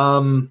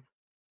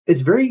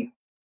 it's very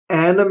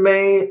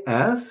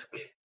anime-esque.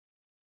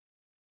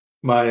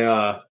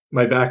 My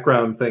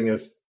background thing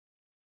is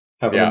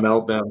having a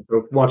meltdown.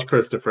 So watch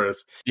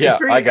Christopher's. Yeah, it's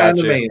very I got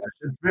anime. you.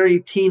 It's very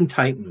Teen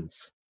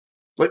Titans.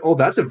 Like, oh,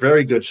 that's a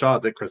very good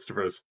shot that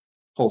Christopher's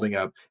holding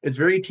up. It's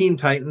very Teen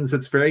Titans.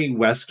 It's very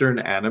Western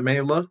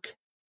anime look.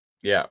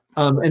 Yeah.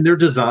 And their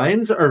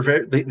designs are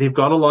very. They've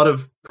got a lot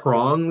of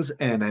prongs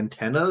and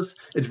antennas.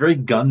 It's very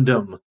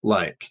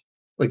Gundam-like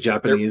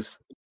Japanese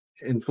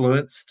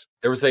influenced.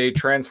 There was a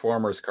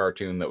Transformers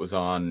cartoon that was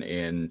on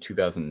in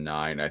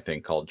 2009, I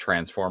think, called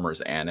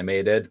Transformers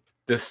Animated.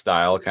 This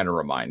style kind of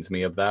reminds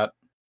me of that.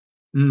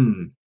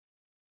 And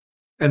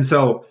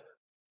so,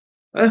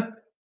 I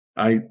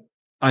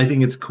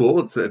think it's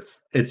cool.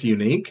 It's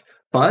unique,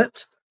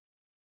 but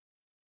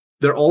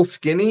they're all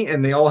skinny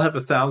and they all have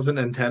 1,000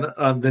 antenna.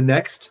 The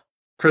next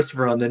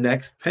Christopher on the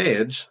next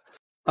page,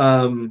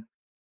 I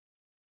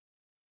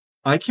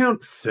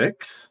count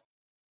 6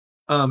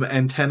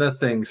 antenna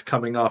things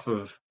coming off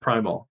of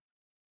Primal,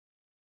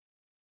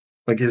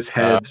 like his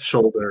head,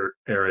 shoulder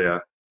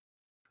area.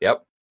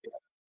 Yep.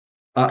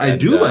 I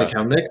do like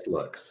how Nick's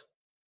looks.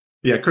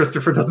 Yeah,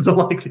 Christopher doesn't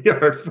like the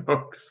art,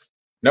 folks.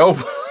 Nope,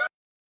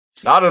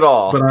 not at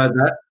all. But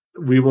that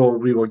we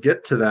will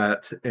get to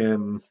that.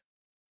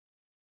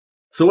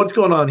 So what's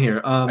going on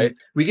here? I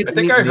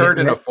think I heard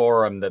in a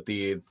forum that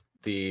the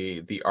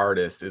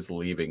artist is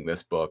leaving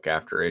this book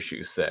after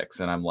issue 6,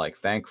 and I'm like,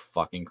 thank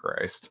fucking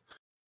Christ.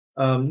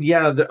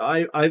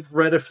 I've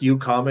read a few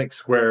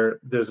comics where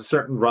there's a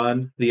certain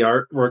run, the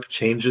artwork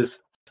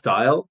changes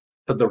style,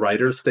 but the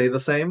writers stay the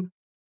same.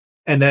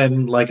 And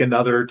then like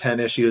another 10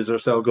 issues or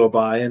so go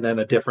by, and then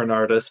a different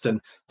artist and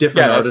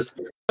different artists.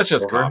 That's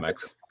just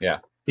comics. Yeah.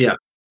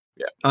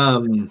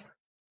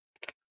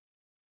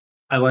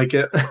 I like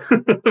it,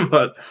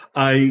 but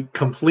I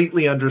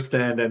completely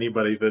understand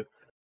anybody that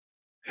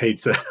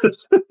hates it.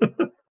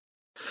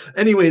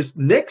 Anyways,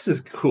 Nyx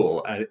is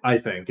cool, I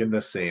think, in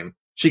this scene.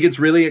 She gets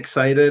really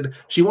excited.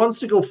 She wants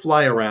to go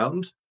fly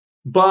around,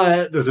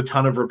 but there's a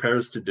ton of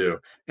repairs to do.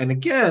 And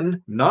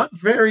again, not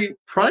very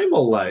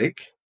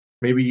Primal-like.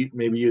 Maybe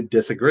you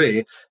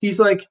disagree. He's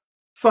like,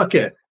 fuck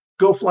it.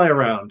 Go fly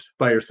around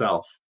by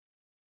yourself.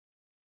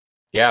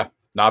 Yeah,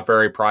 not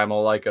very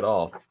Primal-like at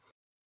all.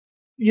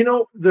 You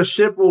know, the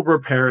ship will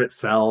repair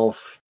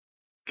itself.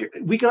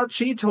 We got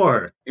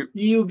Cheetor.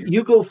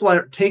 You go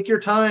fly. Take your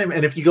time.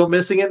 And if you go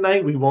missing at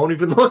night, we won't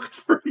even look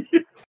for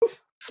you.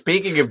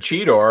 Speaking of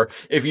Cheetor,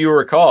 if you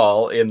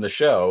recall in the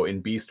show, in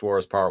Beast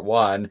Wars Part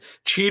 1,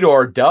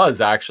 Cheetor does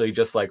actually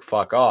just like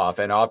fuck off.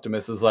 And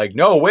Optimus is like,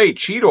 no, wait,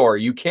 Cheetor,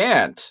 you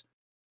can't.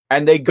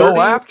 And they go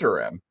after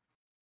him.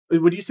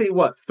 Would you say,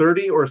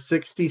 30 or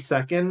 60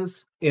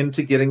 seconds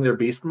into getting their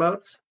beast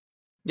modes?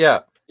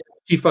 Yeah.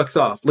 He fucks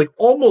off, like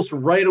almost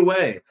right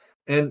away.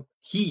 And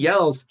he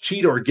yells,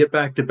 Cheetor, get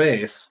back to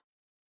base.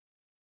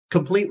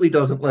 Completely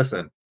doesn't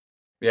listen.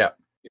 Yeah.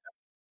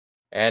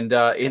 And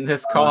in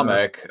this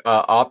comic,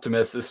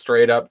 Optimus is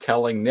straight up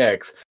telling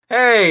Nyx,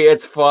 hey,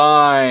 it's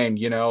fine,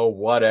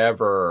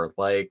 whatever.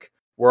 Like,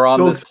 we're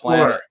on this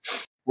planet.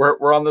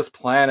 We're on this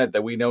planet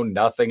that we know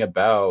nothing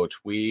about.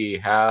 We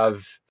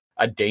have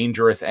a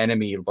dangerous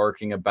enemy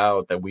lurking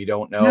about that we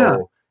don't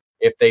know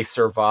if they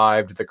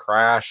survived the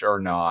crash or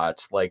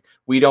not. Like,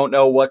 we don't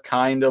know what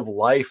kind of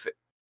life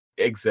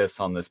exists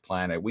on this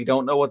planet. We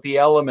don't know what the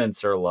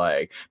elements are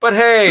like. But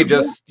hey,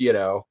 just,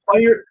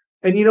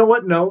 And you know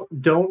what? No,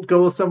 don't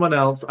go with someone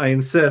else. I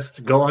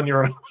insist. Go on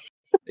your own.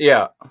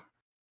 Yeah.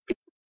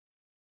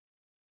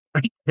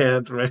 I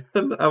can't, man.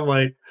 I'm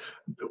like,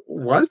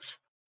 what?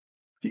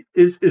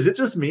 Is it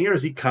just me, or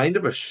is he kind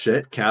of a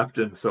shit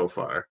captain so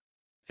far?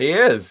 He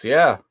is,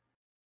 yeah.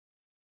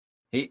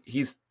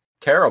 He's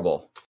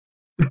terrible.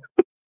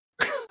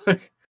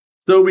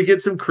 So we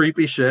get some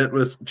creepy shit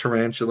with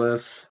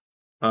Tarantulas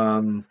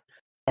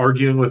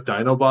arguing with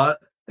Dinobot,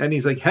 and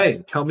he's like,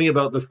 hey, tell me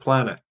about this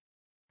planet.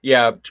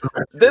 Yeah,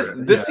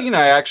 this scene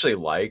I actually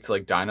liked.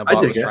 Like,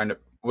 Dinobot was trying to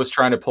was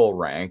trying to pull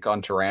rank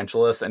on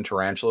Tarantulas, and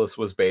Tarantulas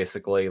was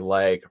basically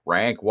like,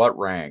 rank? What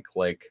rank?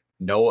 Like,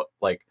 no,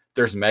 like,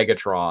 there's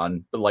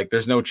Megatron, but like,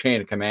 there's no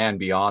chain of command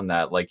beyond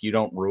that. Like, you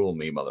don't rule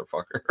me,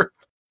 motherfucker.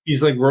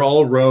 He's like, we're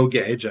all rogue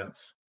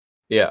agents,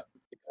 Yeah.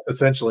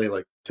 essentially,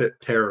 like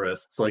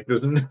terrorists. Like,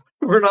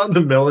 we're not in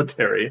the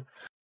military.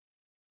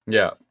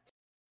 Yeah.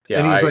 Yeah.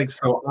 And he's like,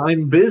 so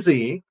I'm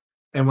busy.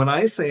 And when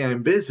I say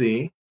I'm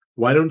busy,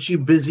 why don't you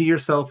busy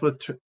yourself with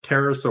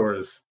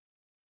Pterosaur's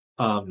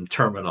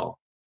terminal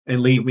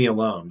and leave me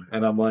alone?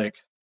 And I'm like,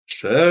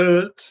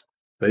 shit,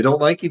 they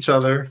don't like each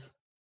other.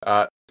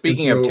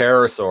 Speaking of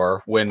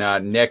Pterosaur, when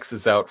Nyx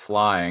is out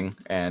flying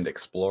and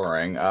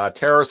exploring,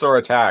 Pterosaur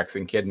attacks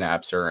and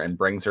kidnaps her and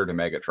brings her to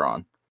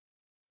Megatron.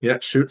 Yeah,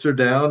 shoots her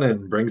down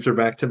and brings her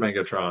back to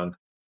Megatron.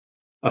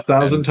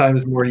 1,000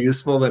 times more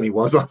useful than he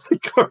was on the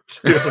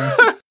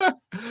cartoon.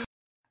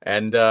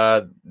 And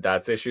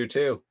that's issue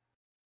 2.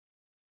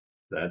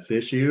 That's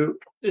issue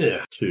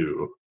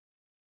 2.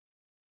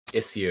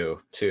 Issue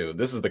 2.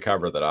 This is the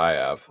cover that I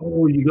have.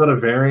 Oh, you got a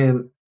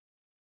variant.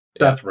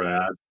 That's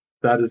rad.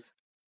 That is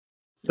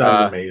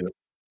amazing.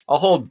 I'll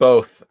hold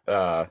both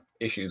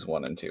issues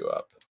 1 and 2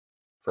 up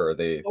for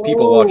the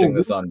people watching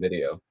this on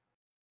video.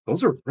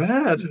 Those are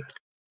rad.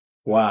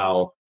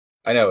 Wow.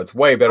 I know, it's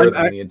way better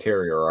than the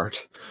interior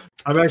art.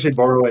 I'm actually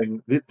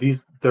borrowing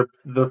these. They're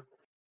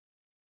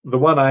the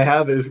one I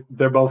have is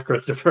they're both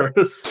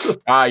Christopher's.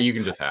 You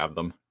can just have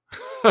them.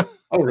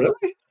 Oh,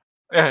 really?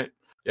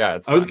 Yeah,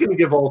 it's I was going to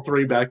give all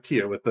 3 back to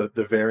you with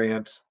the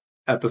variant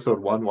episode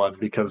 1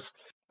 because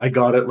I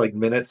got it like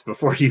minutes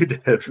before you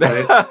did,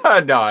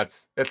 right? No,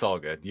 it's all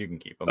good. You can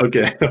keep them.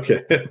 Okay.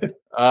 The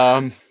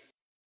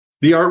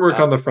artwork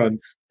on the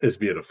fronts is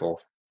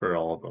beautiful for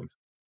all of them.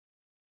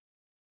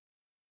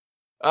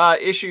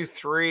 Issue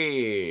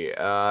 3.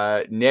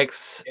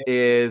 Nyx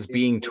is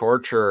being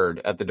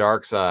tortured at the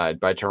dark side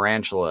by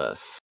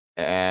Tarantulas,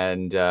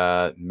 and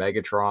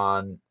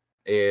Megatron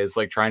is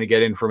like trying to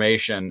get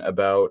information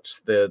about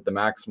the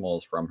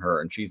Maximals from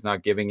her, and she's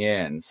not giving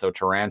in. So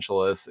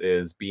Tarantulas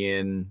is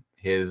being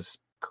his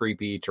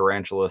creepy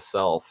tarantula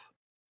self.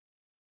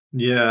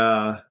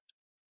 Yeah.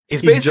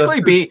 He's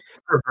basically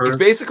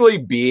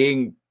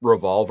being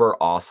Revolver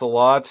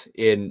Ocelot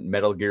in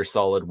Metal Gear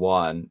Solid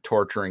 1,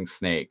 torturing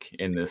Snake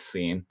in this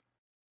scene.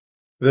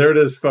 There it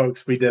is,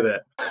 folks. We did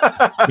it.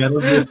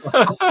 Metal Gear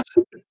Solid.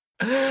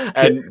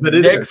 And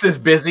Nyx is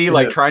busy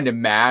trying to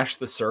mash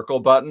the circle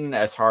button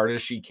as hard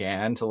as she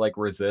can to like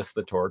resist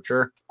the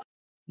torture.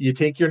 You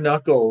take your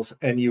knuckles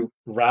and you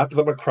wrap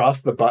them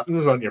across the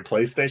buttons on your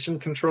PlayStation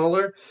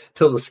controller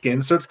till the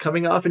skin starts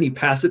coming off, and you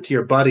pass it to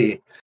your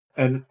buddy.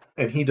 And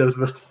he does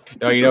the.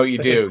 No, you know what you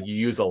do? You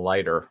use a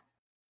lighter.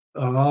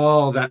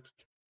 Oh,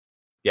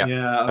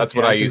 yeah. That's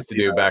what I used to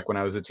do back when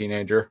I was a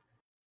teenager.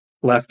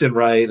 Left and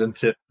right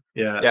until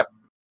Yep.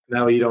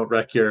 Now you don't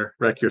wreck your.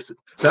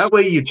 That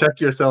way you check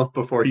yourself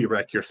before you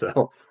wreck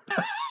yourself.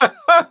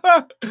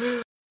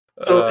 So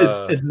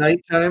it's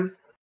nighttime,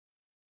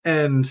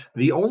 and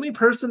the only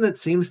person that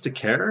seems to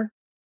care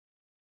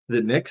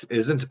that Nyx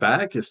isn't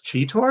back is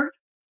Cheetor,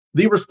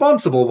 the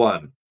responsible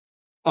one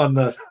on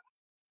the.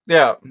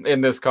 Yeah,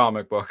 in this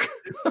comic book.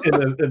 in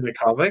the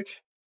comic.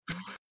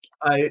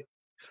 I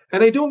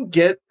don't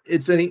get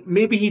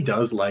maybe he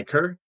does like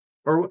her,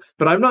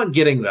 but I'm not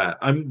getting that.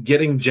 I'm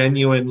getting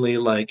genuinely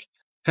like,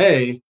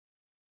 hey,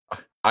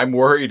 I'm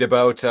worried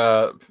about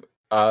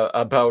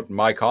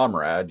my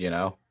comrade,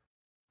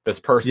 This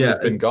person's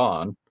been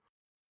gone.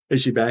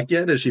 Is she back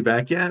yet?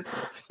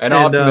 And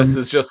Optimus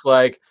is just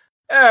like,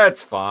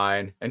 it's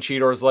fine. And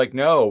Cheetor's like,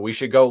 no, we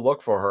should go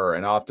look for her.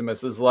 And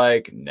Optimus is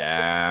like,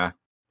 nah.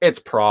 It's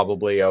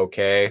probably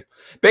okay.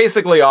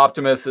 Basically,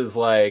 Optimus is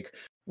like,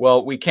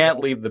 well, we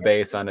can't leave the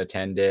base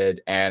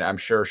unattended, and I'm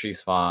sure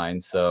she's fine,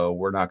 so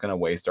we're not going to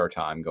waste our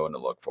time going to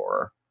look for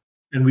her.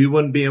 And we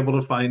wouldn't be able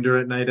to find her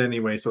at night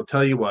anyway, so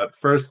tell you what,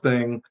 first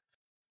thing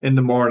in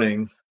the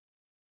morning,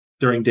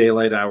 during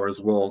daylight hours,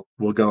 we'll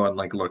go and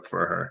like look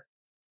for her.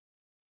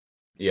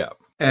 Yeah.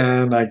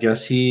 And I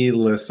guess he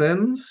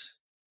listens.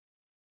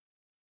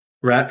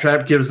 Rat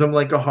Trap gives him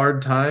like a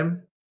hard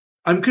time.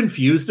 I'm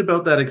confused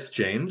about that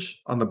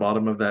exchange on the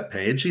bottom of that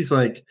page. He's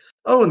like,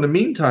 oh, in the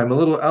meantime, a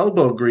little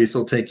elbow grease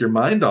will take your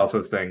mind off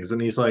of things.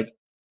 And he's like,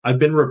 I've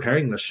been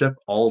repairing the ship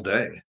all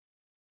day.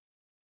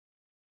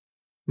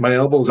 My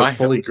elbows are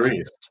fully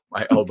greased.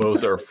 My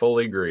elbows are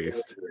fully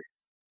greased.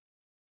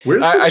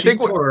 Where's the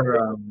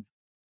Cheetor,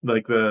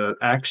 like the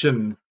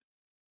action,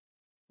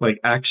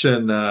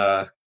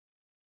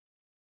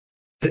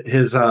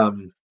 his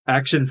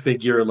action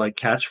figure like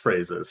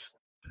catchphrases?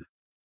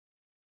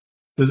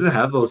 Doesn't it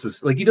have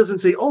those? Like, he doesn't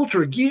say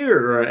Ultra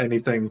Gear or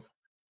anything.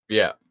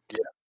 Yeah.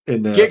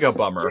 In this. Giga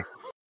Bummer.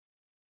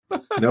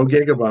 No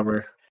Giga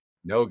Bummer.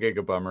 No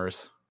Giga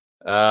Bummers.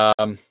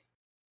 And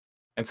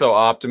so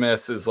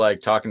Optimus is like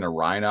talking to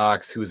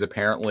Rhinox, who's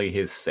apparently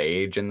his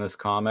sage in this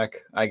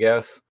comic, I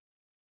guess.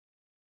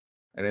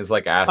 And is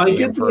like asking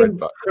him for advice. I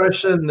get the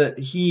impression that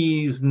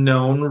he's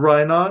known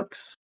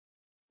Rhinox,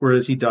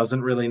 whereas he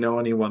doesn't really know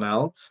anyone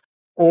else.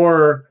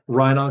 Or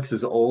Rhinox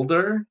is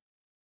older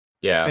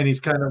Yeah. And he's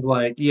kind of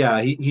like,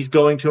 yeah, he's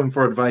going to him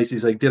for advice.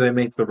 He's like, did I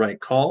make the right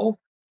call?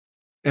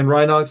 And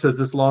Rhinox says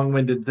this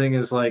long-winded thing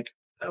is like,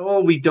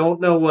 oh, we don't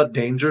know what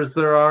dangers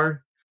there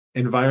are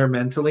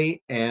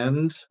environmentally,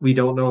 and we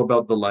don't know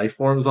about the life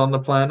forms on the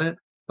planet,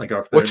 like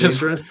if they're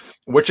dangerous.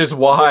 Which is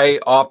why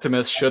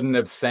Optimus shouldn't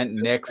have sent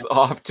Nyx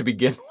off to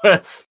begin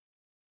with.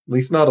 At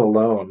least not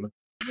alone.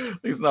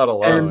 He's not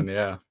alone,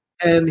 yeah.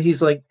 And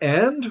he's like,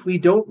 and we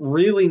don't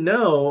really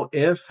know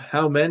if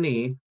how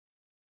many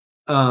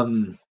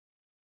Predacons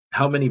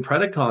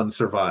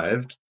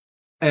survived,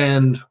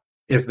 and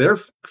if they're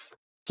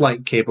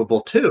flight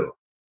capable too.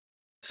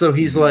 So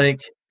he's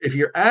like, if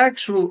you're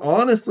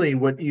honestly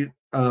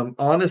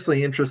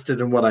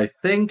interested in what I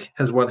think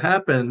what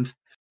happened,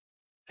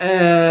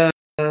 he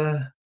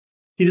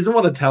doesn't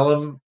want to tell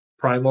him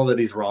Primal that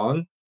he's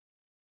wrong.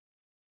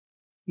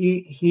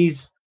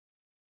 He's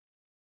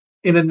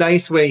in a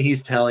nice way,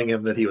 he's telling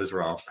him that he was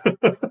wrong.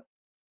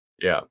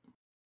 Yeah.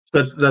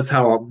 That's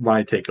how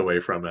my takeaway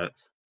from it.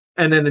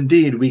 And then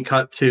indeed we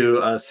cut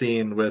to a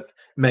scene with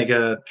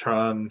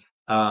Megatron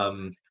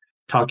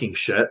talking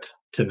shit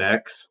to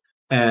Nyx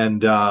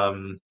and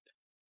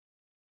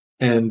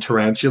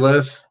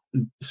Tarantulas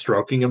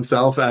stroking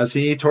himself as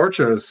he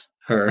tortures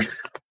her.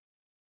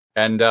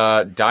 And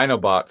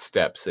Dinobot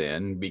steps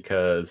in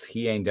because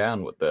he ain't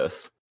down with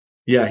this.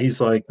 Yeah, he's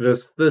like,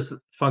 this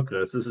fuck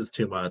this is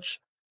too much.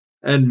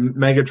 And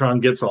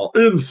Megatron gets all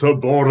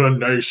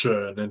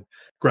insubordination and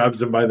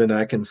grabs him by the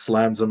neck and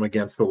slams him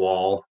against the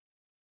wall.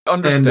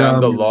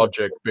 Understand the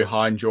logic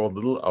behind your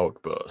little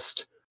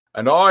outburst.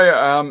 And I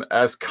am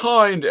as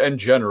kind and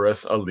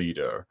generous a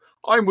leader.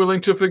 I'm willing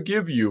to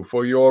forgive you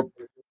for your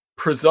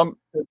presumptuousness.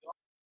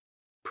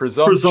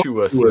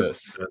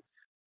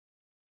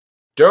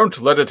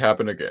 Don't let it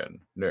happen again.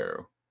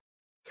 No.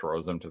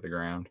 Throws him to the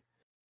ground.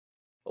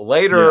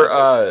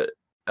 Later,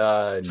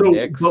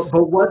 Nyx...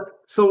 but what?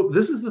 So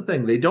this is the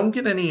thing. They don't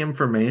get any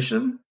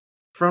information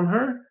from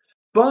her,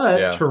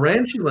 but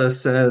Tarantula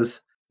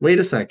says, wait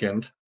a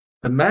second,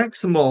 the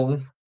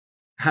Maximal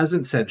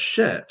hasn't said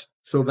shit.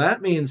 So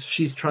that means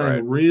she's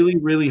trying really,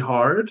 really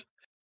hard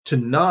to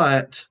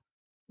not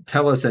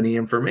tell us any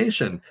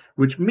information,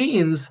 which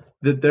means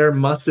that there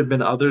must have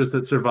been others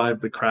that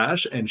survived the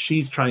crash, and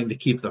she's trying to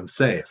keep them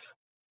safe.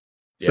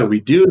 Yeah. So we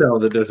do know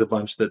that there's a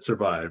bunch that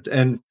survived.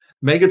 And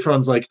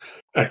Megatron's like,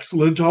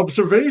 excellent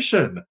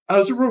observation.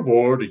 As a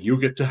reward, you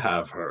get to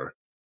have her.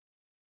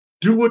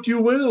 Do what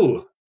you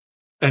will.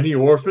 Any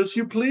orifice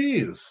you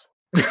please.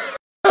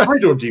 I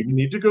don't even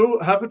need to go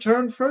have a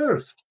turn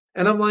first.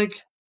 And I'm like,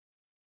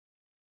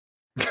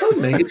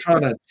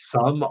 Megatron had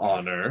some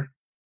honor,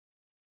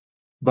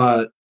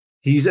 but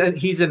he's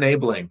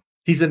enabling.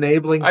 He's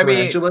enabling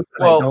Tarantulas,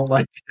 and I don't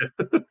like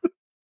it.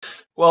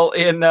 Well,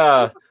 in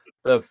the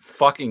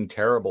fucking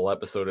terrible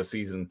episode of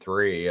season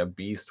 3 of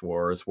Beast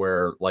Wars,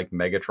 where like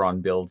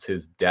Megatron builds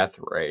his death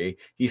ray,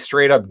 he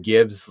straight up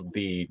gives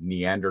the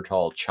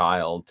Neanderthal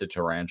child to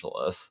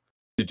Tarantulas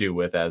to do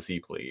with as he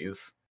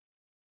please.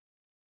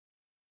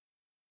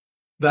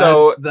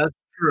 That's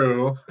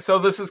true. So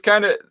this is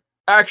kind of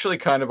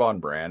on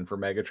brand for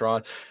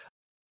Megatron.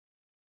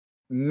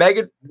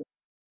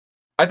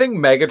 I think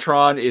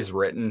Megatron is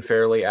written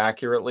fairly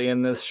accurately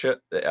in this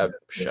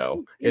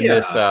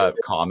this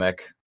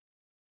comic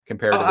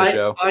compared to the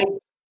show.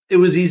 It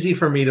was easy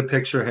for me to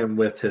picture him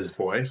with his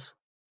voice.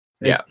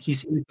 Yeah. He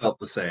felt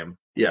the same.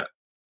 Yeah.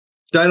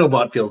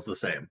 Dinobot feels the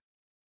same.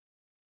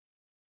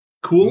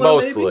 Cooler,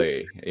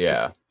 mostly, maybe?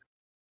 Yeah.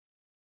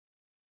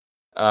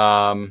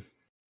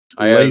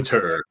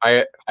 Later.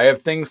 I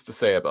have things to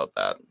say about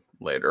that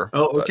later.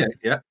 Oh, okay.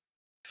 Yeah.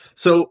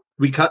 So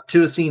we cut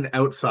to a scene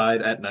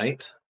outside at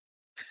night.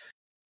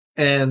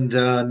 And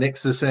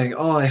Nyx is saying,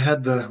 oh, I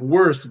had the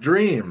worst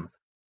dream.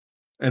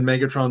 And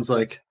Megatron's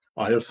like,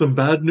 I have some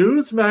bad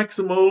news,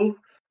 Maximal.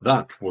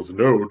 That was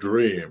no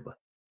dream.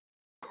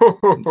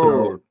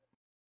 So,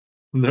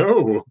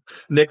 no.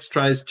 Nyx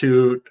tries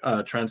to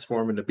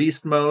transform into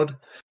beast mode.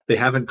 They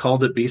haven't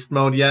called it beast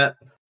mode yet.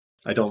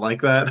 I don't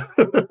like that.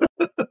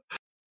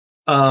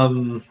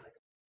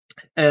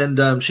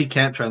 And she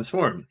can't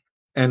transform.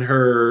 And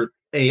her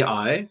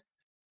AI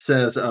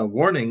says,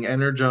 warning,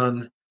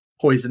 Energon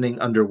poisoning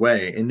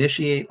underway.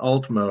 Initiate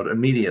alt mode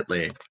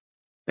immediately.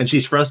 And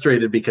she's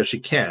frustrated because she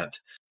can't.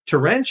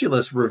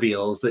 Tarantulas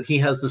reveals that he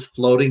has this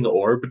floating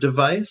orb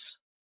device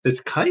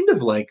that's kind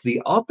of like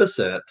the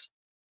opposite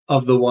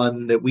of the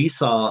one that we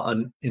saw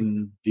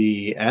in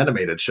the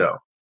animated show.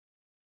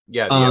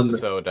 Yeah, the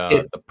episode,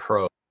 The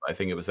Probe. I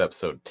think it was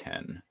episode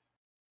 10.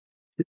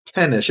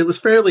 10-ish. It was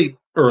fairly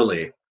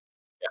early.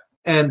 Yeah.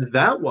 And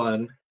that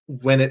one,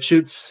 when it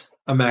shoots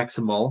a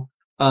Maximal,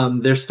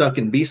 they're stuck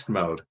in beast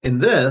mode. In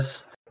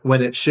this,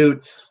 when it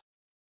shoots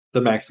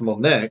the Maximal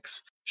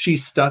Nyx,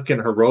 she's stuck in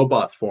her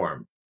robot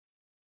form.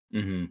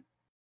 Mm-hmm.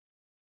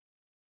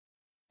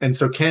 And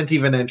so can't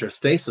even enter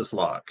stasis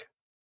lock.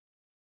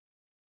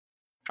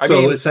 I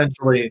mean,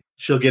 essentially,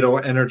 she'll get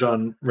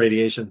energon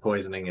radiation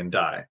poisoning and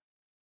die.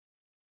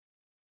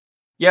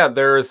 Yeah,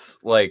 there's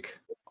like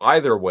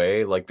either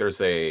way, like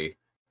there's a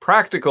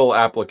practical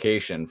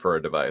application for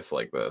a device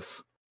like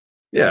this.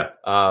 Yeah.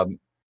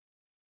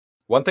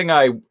 One thing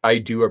I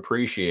do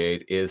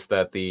appreciate is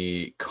that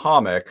the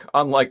comic,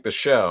 unlike the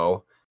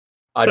show,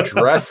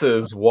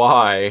 addresses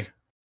why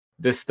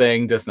this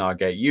thing does not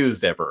get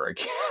used ever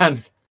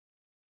again.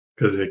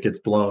 Because it gets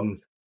blown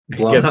It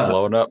gets up.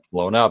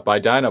 blown up by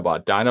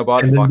Dinobot.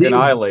 Dinobot And fucking indeed.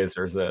 eye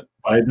lasers it.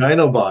 By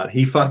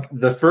Dinobot.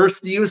 The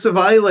first use of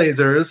eye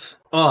lasers.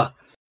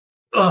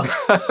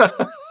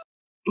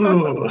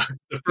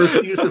 The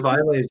first use of eye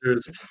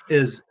lasers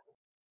is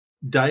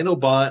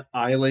Dinobot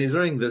eye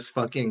lasering this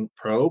fucking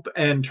probe,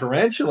 and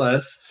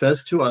Tarantulas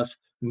says to us,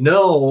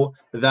 "No,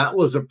 that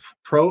was a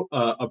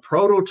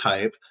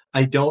prototype.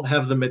 I don't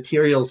have the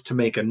materials to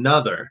make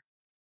another."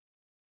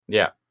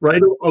 Yeah.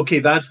 Right? Okay,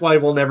 that's why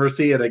we'll never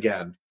see it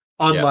again.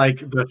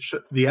 Unlike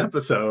the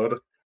episode,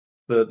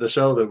 the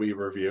show that we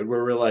reviewed,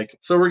 where we're like,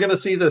 so we're gonna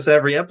see this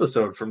every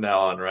episode from now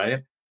on,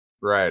 right?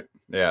 Right.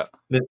 Yeah.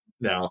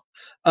 No.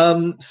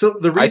 So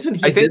the reason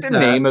I think the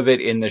name of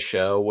it in the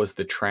show was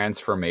the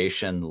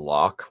Transformation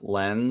Lock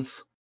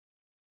Lens.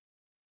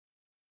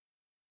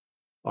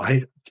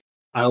 I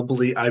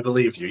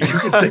believe you. You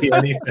can say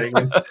anything.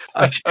 And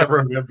I can't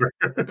remember.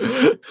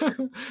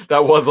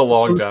 That was a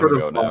long time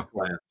ago now.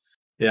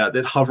 Yeah,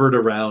 that hovered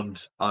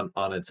around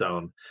on its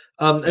own.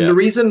 And the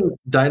reason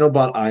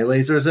Dinobot eye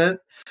lasers it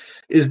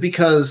is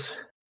because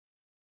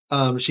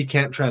she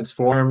can't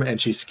transform and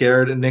she's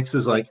scared. And Nyx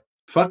is like,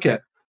 "Fuck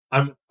it,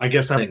 I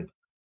guess I'm in.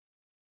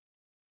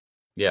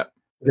 Yeah,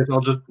 I guess I'll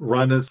just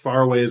run as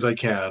far away as I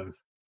can."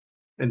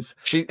 And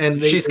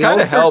she's kind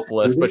of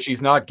helpless, but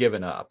she's not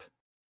given up.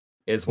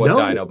 Is what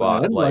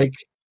Dinobot like?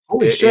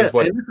 Holy shit!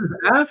 And this is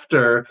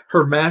after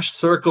her mash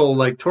circle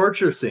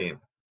torture scene.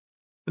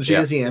 And she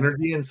has the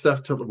energy and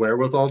stuff to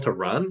wherewithal to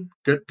run.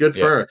 Good for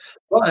her.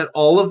 But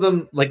all of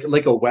them, like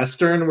a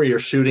Western where you're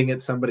shooting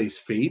at somebody's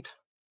feet,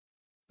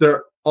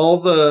 all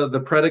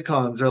the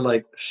Predacons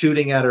are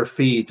shooting at her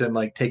feet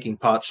and taking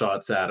pot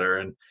shots at her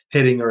and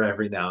hitting her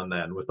every now and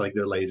then with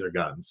their laser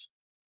guns.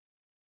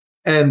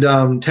 And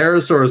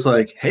Pterosaur is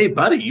like, "Hey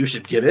buddy, you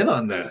should get in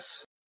on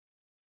this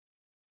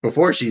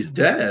before she's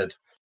dead."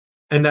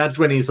 And that's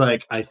when he's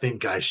like, "I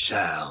think I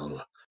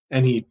shall."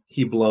 And he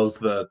blows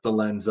the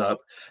lens up.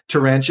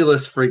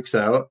 Tarantulas freaks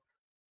out.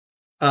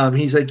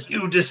 He's like,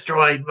 "You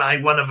destroyed my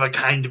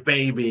one-of-a-kind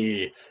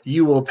baby.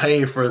 You will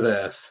pay for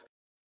this."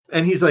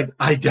 And he's like,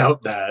 "I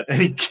doubt that."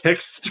 And he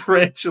kicks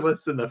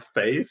Tarantulas in the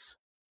face.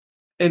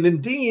 And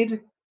indeed,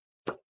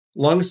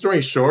 long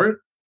story short,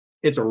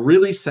 it's a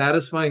really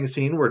satisfying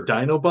scene where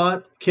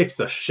Dinobot kicks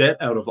the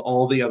shit out of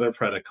all the other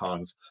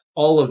Predacons.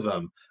 All of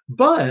them.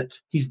 But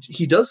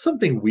he does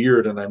something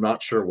weird, and I'm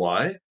not sure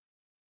why. Okay.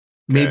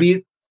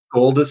 Maybe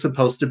Gold is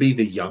supposed to be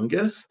the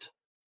youngest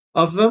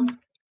of them.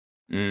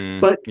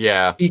 But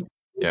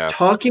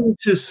talking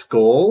to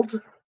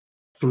Scold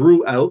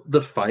throughout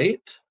the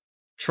fight,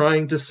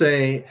 trying to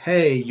say,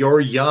 "Hey, you're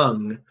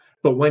young,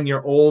 but when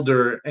you're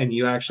older and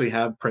you actually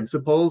have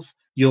principles,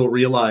 you'll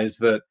realize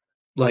that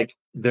what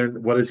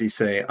does he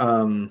say?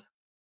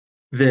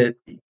 That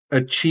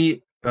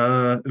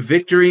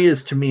victory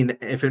is to mean,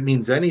 if it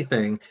means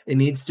anything, it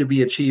needs to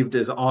be achieved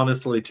as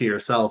honestly to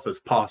yourself as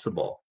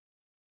possible.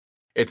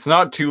 It's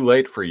not too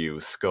late for you,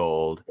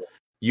 Scold.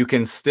 You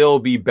can still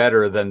be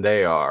better than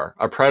they are.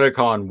 A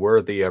Predacon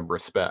worthy of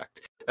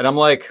respect." And I'm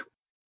like,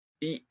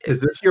 is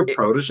this your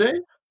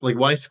protege?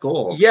 Why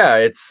Scold? Yeah,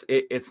 it's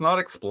not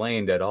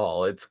explained at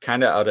all. It's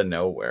kind of out of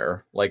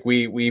nowhere.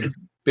 We've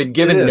been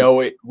given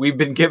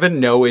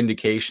no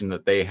indication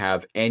that they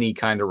have any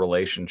kind of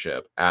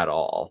relationship at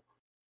all.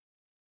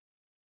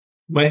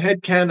 My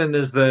headcanon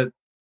is that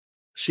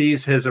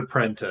she's his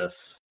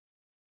apprentice.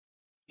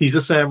 He's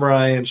a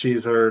samurai and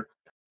she's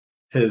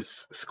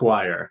his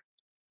squire.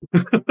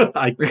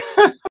 Let's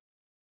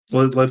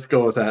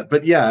go with that.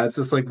 But yeah, it's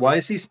just why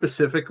is he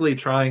specifically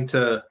trying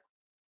to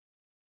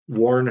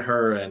warn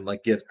her and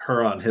get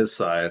her on his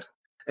side?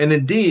 And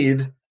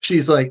indeed,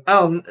 she's like,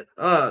 I'm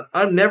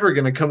never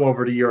gonna come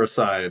over to your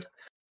side.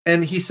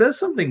 And he says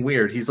something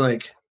weird. He's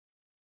like,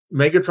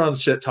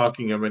 Megatron's shit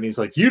talking him, and he's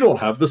like, "You don't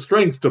have the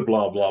strength to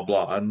blah blah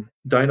blah." And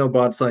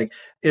Dinobot's like,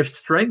 "If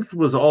strength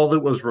was all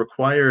that was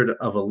required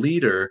of a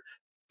leader,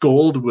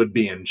 Gold would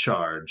be in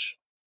charge."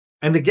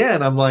 And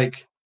again, I'm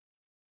like,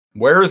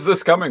 where is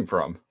this coming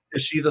from?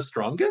 Is she the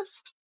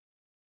strongest?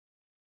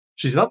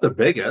 She's not the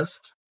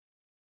biggest.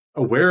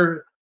 Why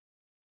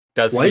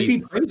is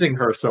he praising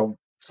her so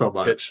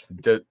much?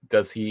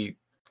 Does he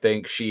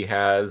think she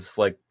has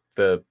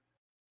the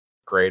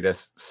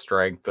greatest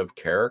strength of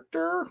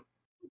character?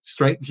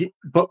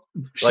 But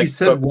she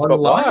said one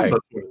line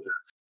before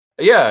this.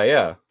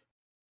 Yeah.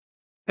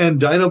 And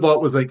Dinobot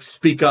was like,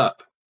 "Speak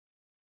up."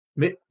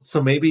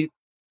 So maybe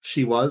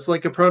she was a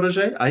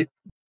protege. I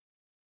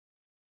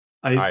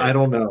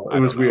don't know. It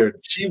was weird.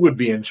 She would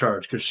be in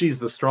charge because she's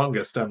the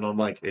strongest, and I'm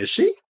like, is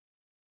she?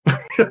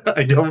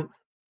 I don't.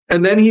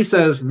 And then he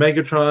says,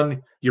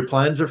 "Megatron, your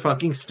plans are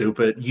fucking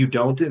stupid. You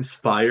don't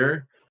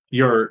inspire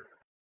your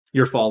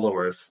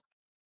followers."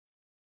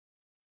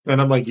 And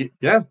I'm like,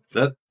 yeah.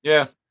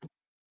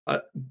 I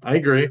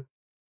agree.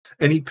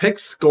 And he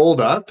picks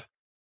Scold up,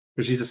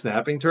 because she's a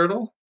snapping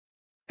turtle,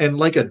 and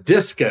like a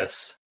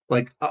discus,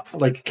 like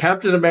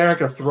Captain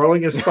America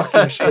throwing his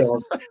fucking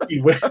shield, he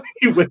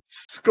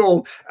whips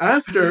Scold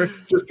after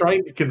just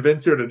trying to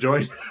convince her to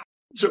join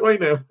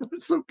him. I'm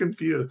so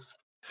confused.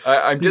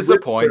 I'm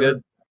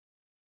disappointed.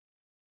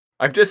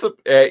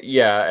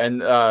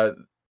 And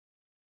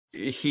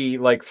he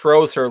like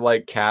throws her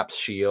like Cap's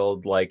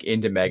shield like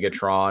into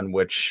Megatron,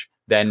 which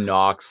then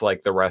knocks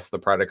like the rest of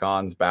the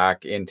Predacons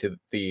back into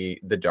the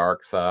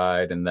dark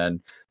side, and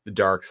then the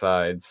dark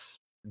side's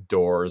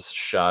doors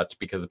shut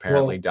because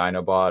apparently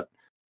Dinobot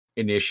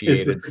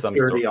initiated some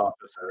security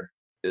officer.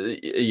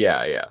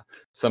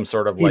 Some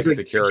sort of He's like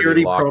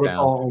security lockdown.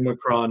 Protocol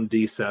Omicron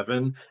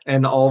D7,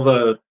 and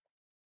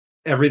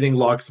everything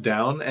locks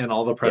down, and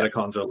all the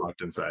Predacons are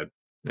locked inside.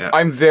 Yeah,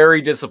 I'm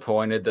very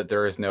disappointed that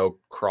there is no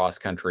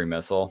cross-country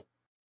missile.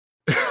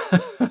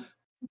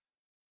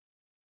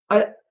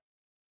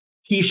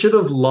 He should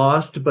have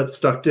lost, but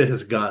stuck to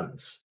his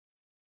guns.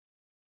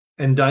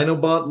 And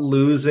Dinobot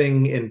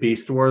losing in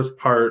Beast Wars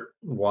Part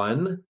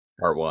 1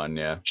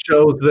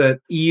 shows that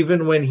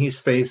even when he's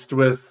faced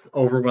with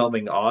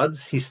overwhelming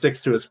odds, he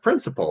sticks to his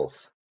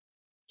principles.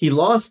 He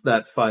lost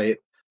that fight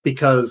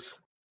because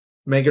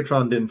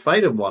Megatron didn't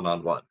fight him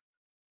one-on-one.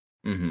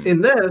 Mm-hmm.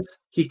 In this,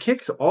 he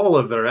kicks all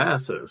of their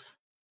asses.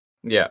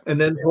 Yeah.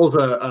 And then pulls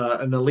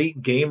an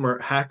elite gamer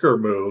hacker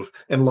move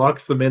and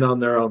locks them in on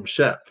their own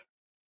ship.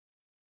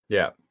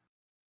 Yeah.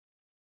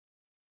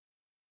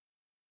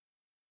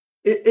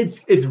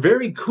 It's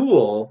very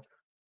cool,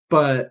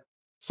 but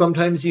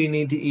sometimes you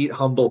need to eat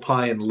humble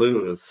pie and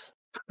lose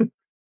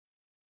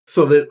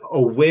so that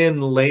a win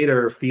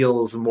later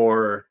feels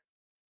more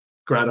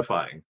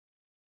gratifying.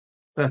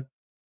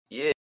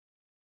 Yeah.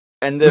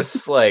 And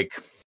this,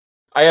 like,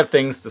 I have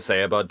things to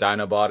say about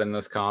Dinobot in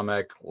this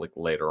comic, like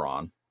later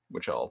on,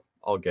 which I'll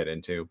get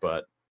into,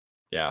 but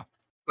yeah.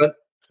 But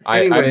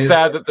anyways, I'm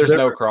sad that there's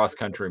no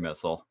cross-country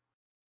missile.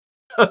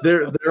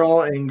 They're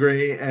all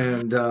angry,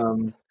 and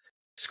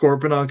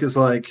Scorponok is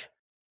like,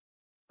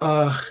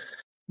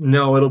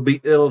 no,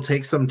 it'll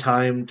take some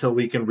time till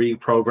we can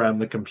reprogram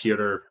the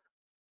computer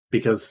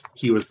because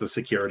he was the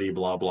security,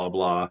 blah blah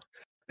blah.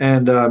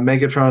 And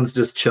Megatron's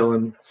just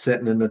chilling,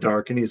 sitting in the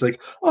dark, and he's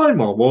like, I'm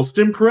almost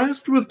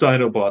impressed with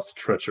Dinobot's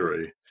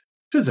treachery.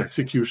 His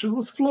execution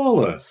was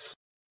flawless.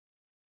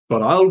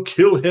 But I'll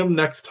kill him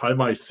next time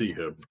I see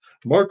him.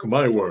 Mark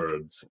my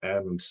words.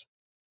 And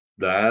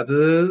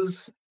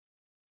that's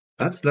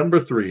number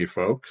 3,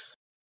 folks.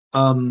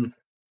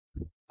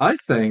 I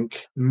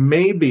think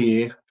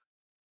maybe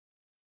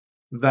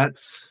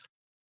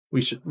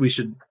we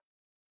should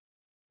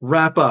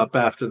wrap up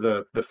after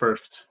the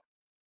first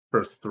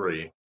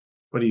 3.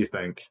 What do you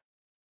think?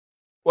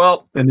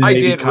 Well, I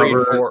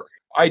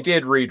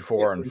did read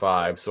 4 and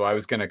 5, so I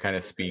was going to kind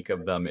of speak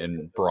of them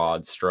in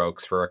broad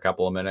strokes for a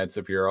couple of minutes,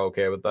 if you're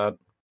okay with that.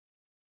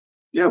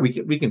 Yeah, we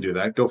can do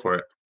that. Go for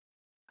it.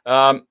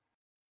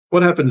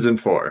 What happens in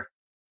 4?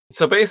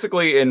 So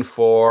basically in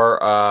 4,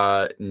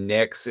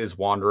 Nyx is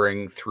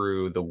wandering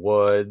through the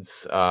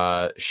woods.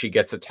 She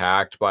gets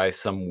attacked by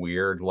some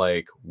weird,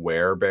 like,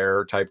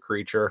 werebear type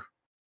creature.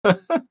 Yeah,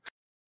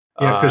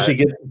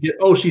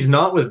 because she's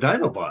not with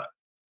Dinobot.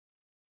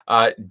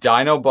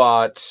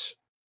 Dinobot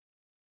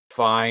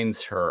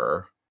finds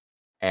her,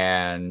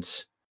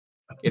 and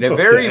in a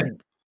very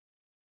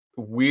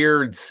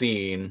weird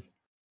scene,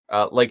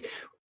 like,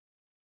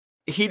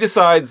 he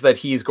decides that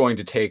he's going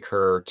to take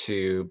her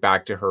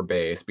back to her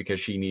base because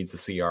she needs a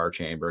CR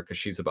chamber because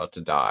she's about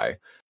to die.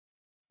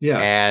 Yeah,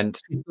 and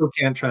she still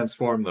can't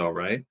transform though,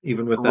 right?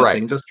 Even with that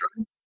thing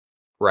destroyed.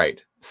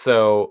 Right.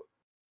 So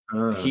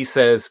he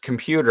says,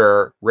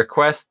 "Computer,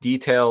 request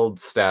detailed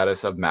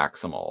status of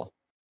Maximal."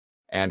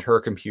 And her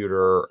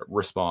computer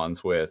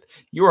responds with,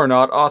 "You are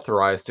not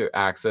authorized to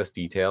access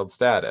detailed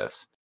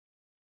status."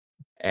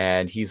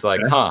 And he's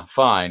like,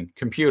 fine.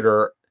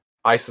 Computer,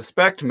 I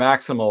suspect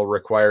Maximal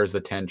requires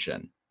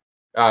attention.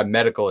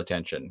 Medical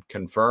attention.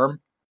 Confirm?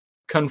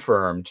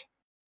 Confirmed.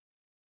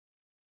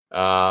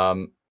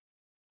 And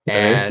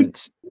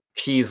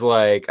he's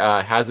like,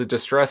 has a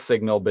distress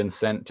signal been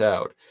sent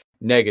out?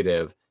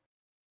 Negative.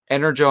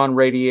 Energon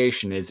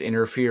radiation is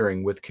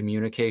interfering with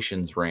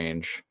communications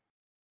range.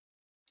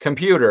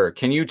 Computer,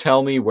 can you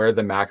tell me where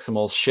the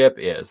Maximal's ship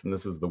is? And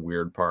this is the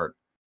weird part.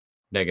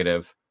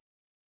 Negative.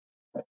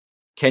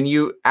 Can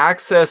you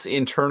access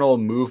internal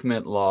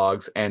movement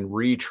logs and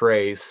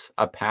retrace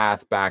a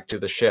path back to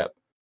the ship?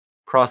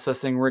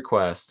 Processing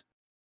request.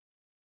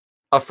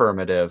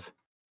 Affirmative.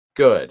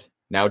 Good.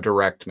 Now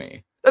direct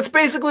me. That's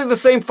basically the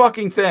same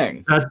fucking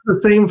thing. That's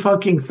the same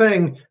fucking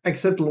thing,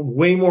 except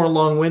way more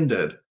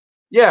long-winded.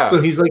 Yeah.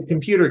 So he's like,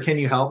 computer, can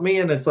you help me?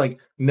 And it's like,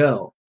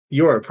 no,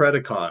 you're a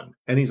Predacon.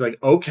 And he's like,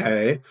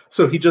 okay.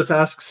 So he just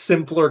asks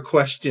simpler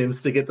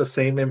questions to get the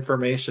same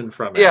information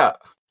from it. Yeah.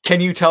 Can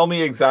you tell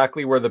me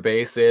exactly where the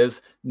base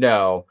is?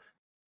 No.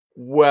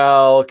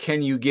 Well,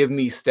 can you give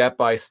me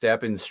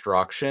step-by-step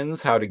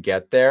instructions how to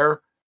get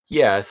there?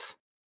 Yes.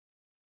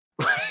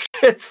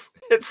 It's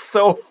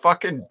so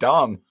fucking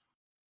dumb.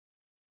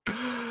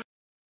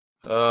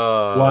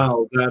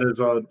 Wow, that is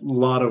a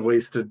lot of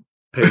wasted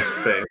page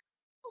space.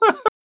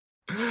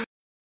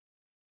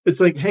 It's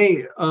like,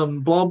 hey,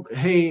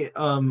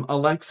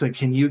 Alexa,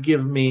 can you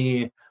give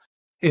me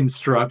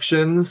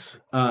instructions?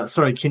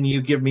 Sorry, can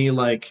you give me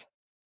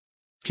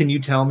can you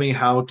tell me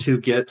how to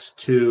get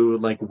to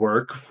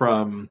work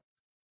from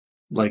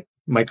my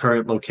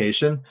current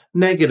location?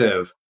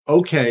 Negative.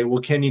 Okay,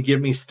 well, can you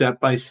give me step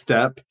by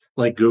step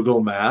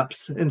Google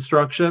Maps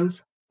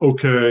instructions?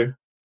 Okay.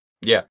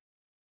 Yeah.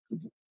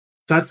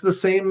 That's the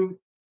same.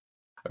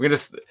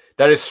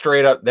 That is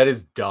straight up, that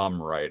is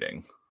dumb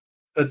writing.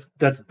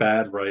 That's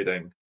bad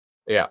writing.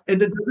 Yeah.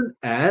 And it doesn't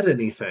add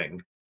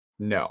anything.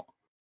 No.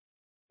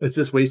 It's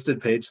just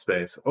wasted page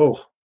space.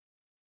 Oh.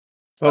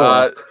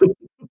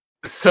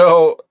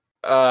 So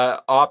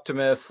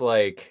Optimus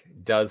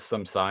does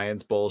some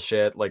science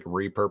bullshit,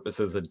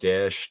 repurposes a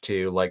dish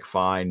to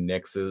find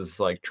Nyx's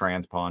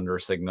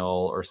transponder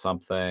signal or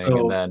something. So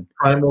and then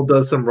Primal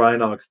does some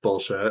Rhinox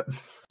bullshit.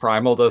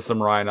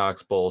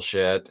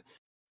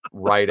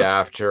 Right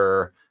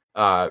after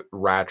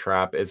Rat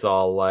Trap is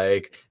all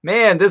like,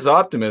 man, this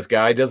Optimus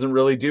guy doesn't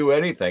really do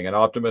anything. And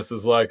Optimus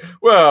is like,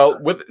 well,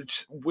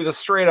 with a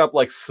straight up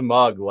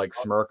smug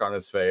smirk on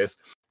his face.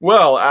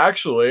 Well,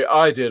 actually,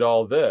 I did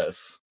all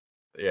this.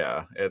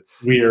 Yeah,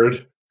 it's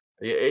weird.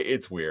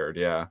 It's weird,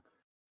 yeah.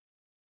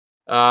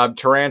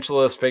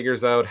 Tarantulas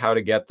figures out how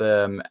to get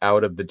them how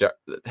to get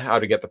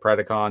the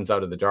Predacons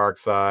out of the dark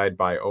side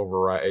by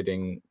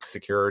overriding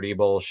security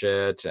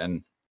bullshit.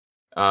 And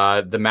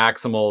the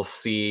Maximals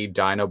see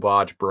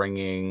Dinobot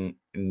bringing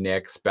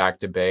Nyx back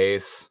to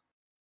base.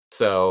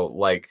 So,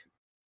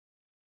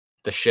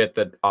 the shit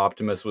that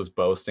Optimus was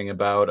boasting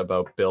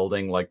about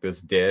building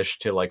this dish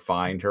to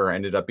find her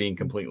ended up being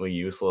completely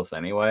useless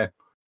anyway.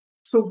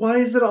 So why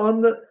is it on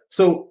the...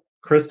 So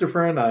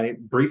Christopher and I,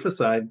 brief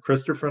aside,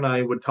 Christopher and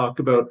I would talk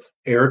about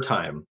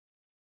airtime.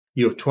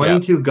 You have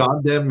 22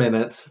 goddamn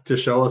minutes to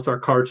show us our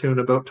cartoon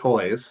about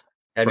toys.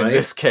 And in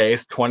this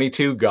case,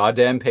 22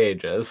 goddamn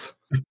pages.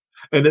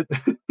 And in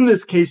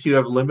this case, you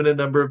have limited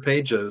number of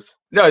pages.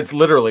 No, it's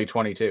literally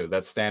 22.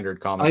 That's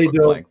standard comic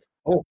book length.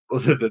 Oh,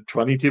 the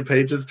 22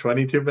 pages,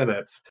 22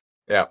 minutes.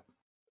 Yeah.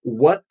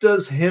 What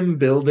does him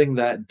building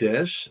that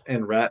dish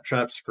and Rat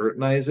Trap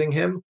scrutinizing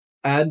him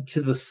add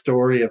to the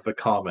story of the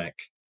comic?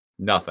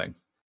 Nothing.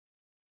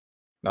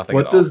 Nothing.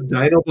 What does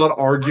Dinobot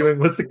arguing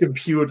with the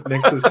computer,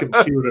 Nyx's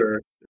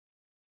computer?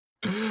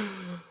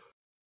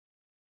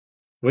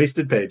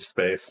 Wasted page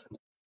space.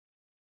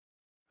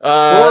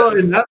 Well,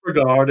 in that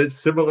regard, it's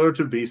similar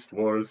to Beast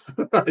Wars,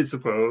 I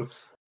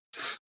suppose.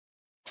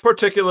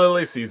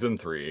 Particularly season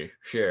 3.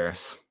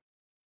 Cheers.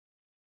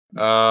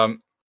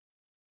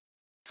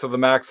 So the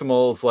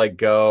Maximals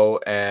go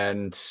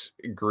and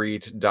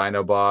greet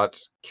Dinobot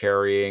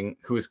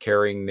who's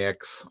carrying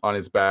Nyx on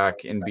his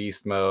back in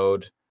beast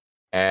mode,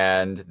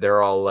 and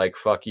they're all like,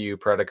 fuck you,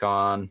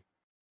 Predacon.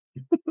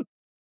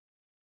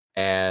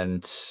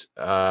 And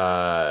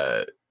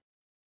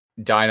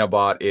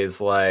Dinobot is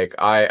like,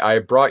 I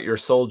brought your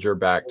soldier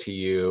back to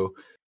you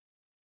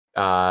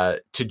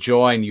to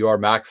join your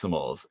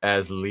Maximals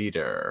as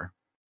leader.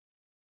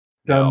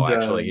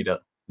 Actually he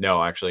doesn't.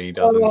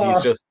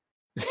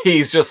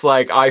 He's just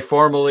like,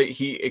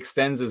 he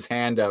extends his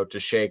hand out to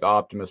shake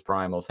Optimus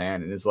Primal's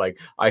hand and is like,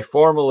 I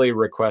formally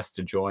request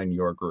to join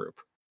your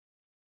group.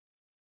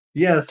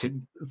 Yes,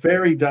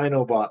 very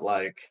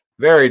Dinobot-like.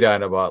 Very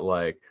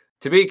Dinobot-like.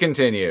 To be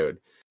continued.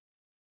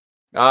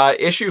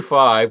 Issue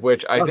 5,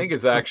 which I think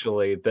is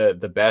actually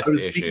the best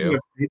issue.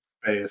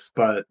 Space,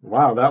 but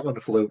wow, that one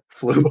flew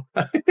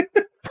by.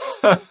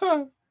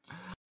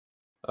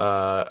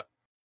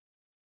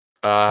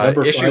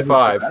 Issue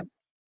 5.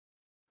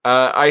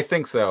 I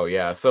think so,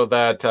 yeah. So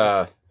that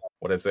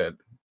what is it?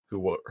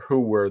 Who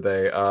were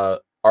they?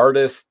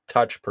 Artist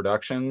Touch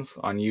Productions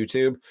on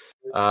YouTube.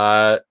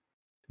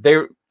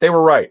 They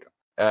were right.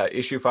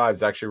 Issue 5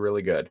 is actually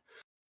really good.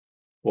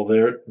 Well,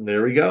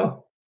 there we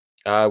go.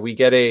 We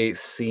get a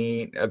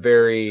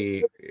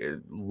very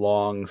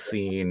long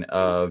scene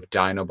of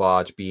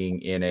Dinobot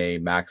being in a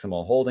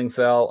Maximal holding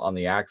cell on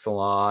the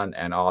Axelon,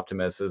 and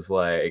Optimus is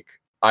like,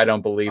 I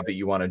don't believe that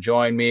you want to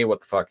join me.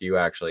 What the fuck are you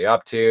actually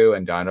up to?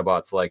 And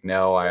Dinobot's like,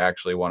 no, I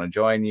actually want to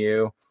join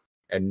you.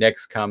 And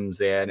Nyx comes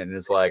in and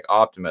is like,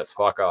 Optimus,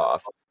 fuck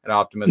off. And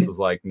Optimus is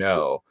like,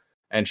 no.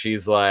 And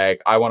she's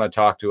like, I want to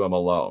talk to him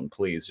alone.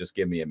 Please, just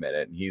give me a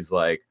minute. And he's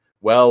like,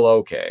 well,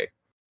 okay.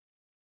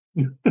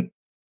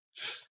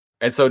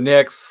 And so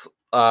Nyx,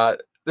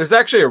 there's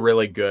actually a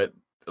really good,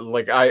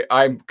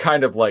 I'm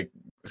kind of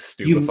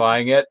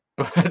stupefying it,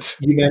 but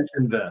you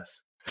mentioned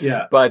this.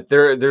 Yeah. But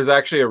there's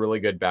actually a really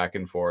good back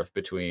and forth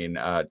between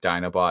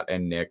Dinobot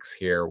and Nyx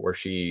here, where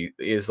she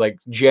is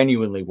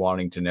genuinely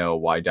wanting to know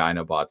why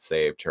Dinobot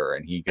saved her,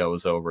 and he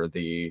goes over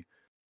the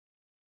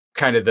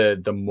kind of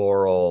the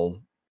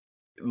moral,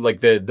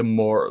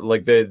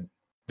 the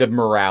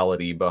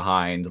morality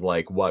behind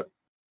what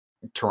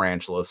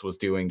Tarantulas was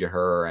doing to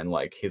her, and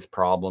his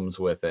problems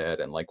with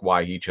it, and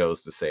why he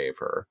chose to save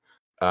her.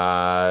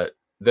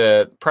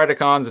 The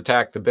Predacons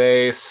attack the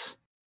base,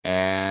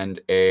 and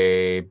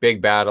a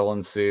big battle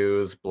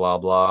ensues. Blah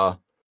blah.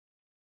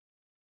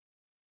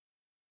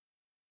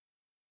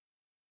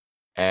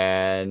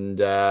 And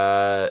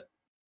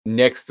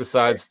Nyx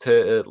decides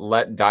to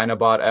let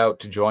Dinobot out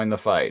to join the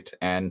fight,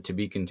 and to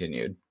be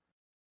continued.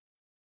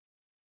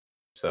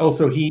 So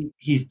Also,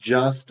 he's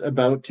just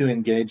about to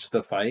engage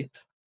the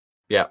fight.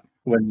 Yeah.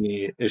 When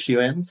the issue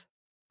ends.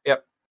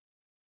 Yep.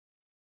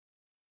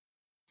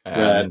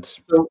 And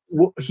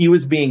he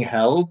was being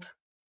held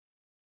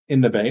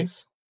in the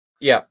base.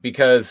 Yeah,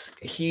 because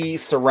he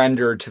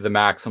surrendered to the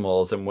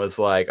Maximals and was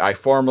like, "I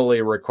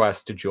formally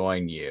request to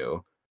join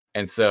you."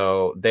 And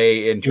so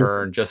they, in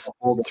turn, just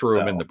threw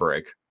him in the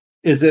brig.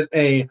 Is it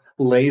a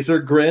laser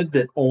grid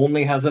that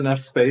only has enough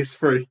space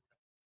for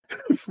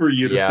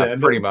you to stand? Yeah,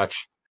 pretty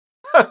much.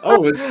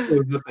 Oh, it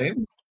was the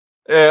same?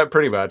 Yeah,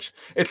 pretty much.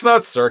 It's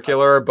not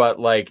circular, but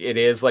like it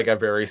is like a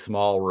very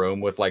small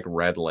room with like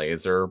red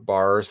laser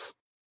bars.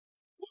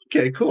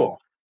 Okay, cool.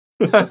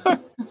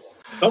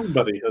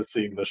 Somebody has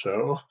seen the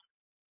show.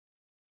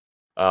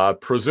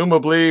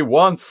 Presumably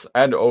once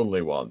and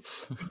only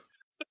once.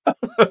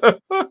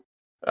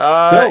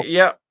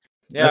 Yeah.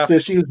 That's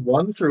issues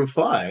 1 through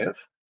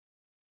 5.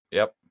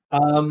 Yep.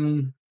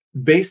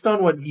 Based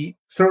on what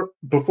so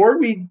before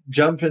we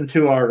jump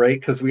into our rate,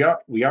 because we are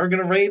going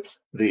to rate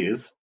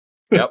these.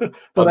 Yep.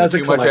 But as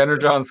too much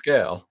Energon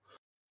scale.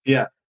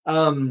 Yeah.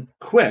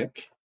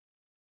 Quick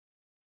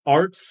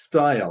art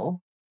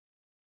style.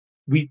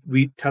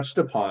 We touched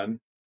upon.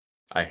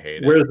 I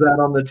hate Where's that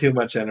on the too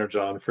much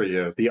Energon for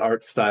you? The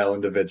art style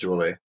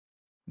individually.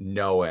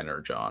 No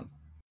Energon.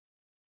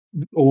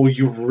 Oh,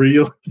 you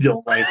really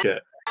don't like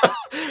it.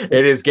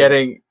 It is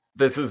getting.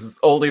 This is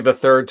only the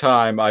third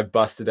time I've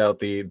busted out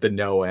the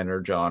no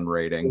Energon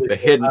rating,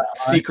 the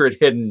secret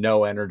hidden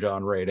no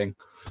Energon rating.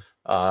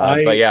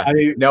 But yeah,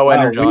 no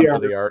Energon for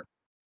the art.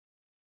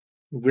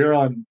 We're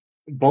on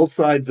both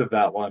sides of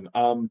that one.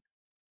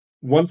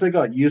 Once I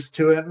got used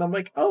to it, and I'm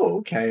like, oh,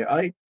 okay,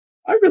 I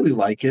really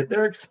like it.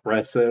 They're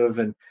expressive,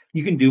 and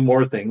you can do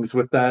more things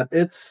with that.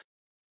 It's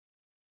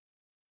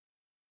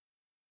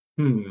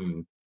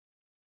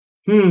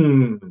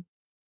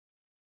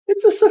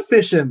it's a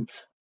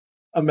sufficient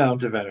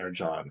amount of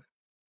Energon.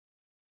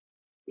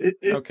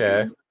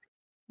 Okay.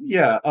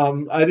 Yeah.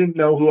 I didn't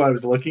know who I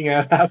was looking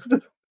at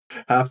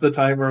half the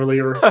time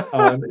earlier.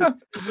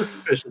 It's a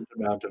sufficient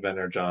amount of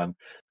Energon.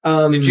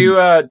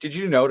 Did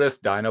you notice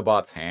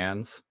Dinobot's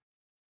hands?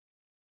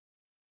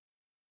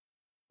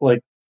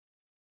 Like,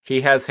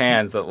 he has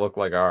hands that look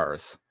like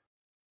ours.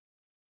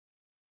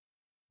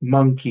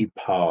 Monkey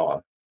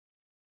paw.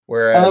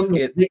 Whereas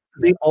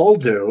they all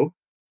do.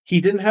 He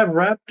didn't have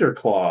raptor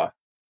claw.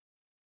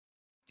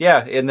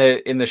 Yeah, in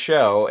the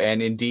show,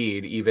 and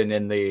indeed even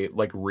in the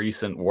like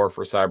recent War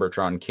for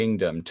Cybertron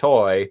Kingdom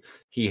toy,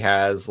 he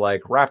has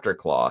like raptor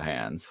claw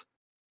hands.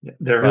 But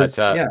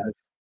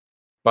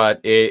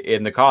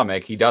in the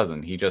comic, he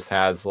doesn't. He just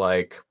has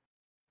like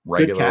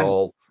regular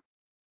old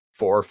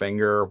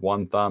 4-finger,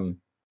 1 thumb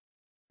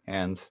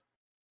hands.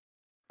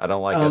 I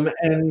don't like it.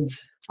 And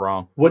it's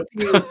wrong. What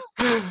do you?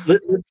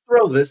 Let's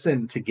throw this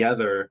in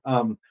together.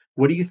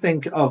 What do you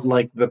think of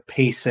like the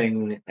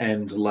pacing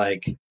and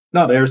like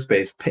not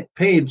airspace,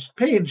 page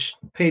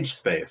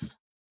space?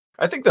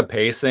 I think the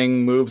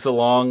pacing moves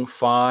along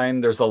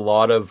fine. There's a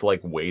lot of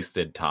like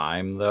wasted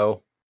time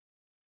though,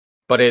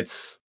 but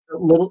it's a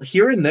little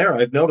here and there.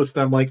 I've noticed.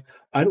 I'm like,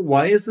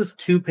 why is this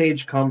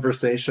 2-page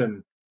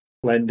conversation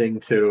lending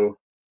to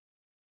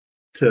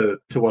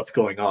what's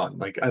going on?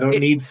 Like, I don't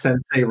need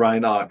Sensei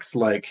Rhinox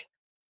like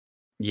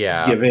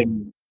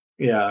giving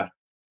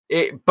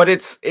but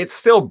it's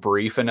still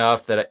brief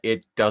enough that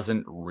it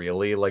doesn't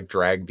really like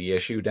drag the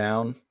issue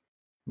down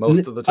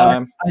most of the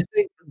time. I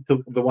think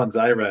the ones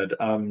I read,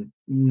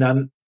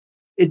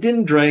 it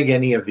didn't drag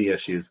any of the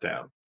issues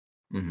down.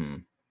 Mm-hmm.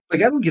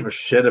 Like, I don't give a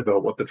shit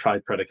about what the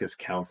Tripredacus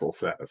Council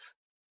says.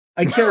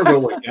 I care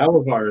about what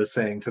Galavar is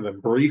saying to them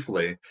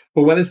briefly,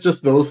 but when it's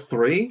just those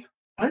 3,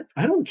 I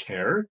don't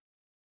care.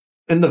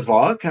 In the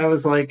Vok, I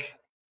was like,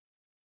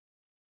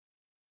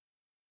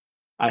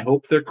 I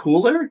hope they're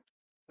cooler.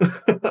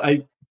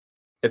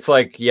 It's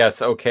like,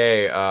 yes,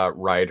 okay,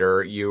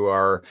 writer, you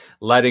are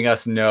letting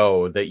us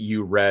know that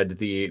you read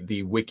the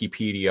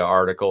Wikipedia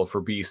article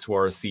for Beast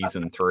Wars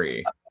Season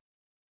 3.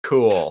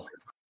 Cool.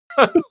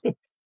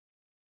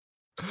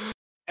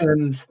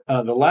 And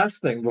the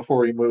last thing before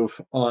we move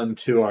on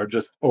to our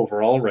just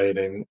overall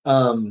rating,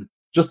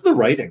 just the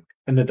writing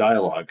and the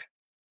dialogue.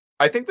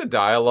 I think the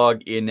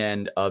dialogue in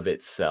and of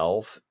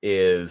itself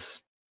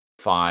is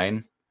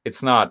fine.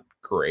 It's not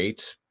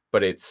great,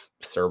 but it's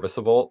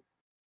serviceable.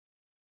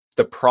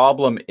 The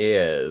problem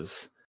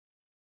is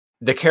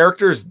the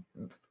characters,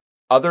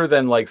 other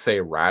than like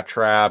say Rat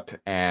Trap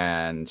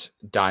and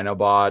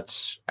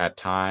Dinobot at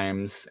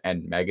times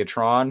and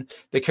Megatron,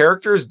 the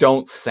characters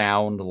don't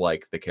sound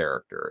like the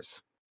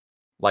characters.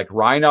 Like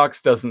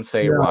Rhinox doesn't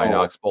say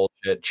Rhinox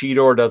bullshit.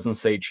 Cheetor doesn't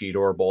say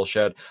Cheetor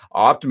bullshit.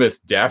 Optimus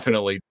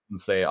definitely doesn't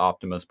say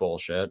Optimus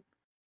bullshit.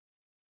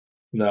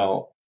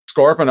 No.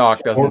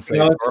 Scorponok doesn't say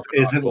Scorponok Scorponok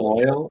isn't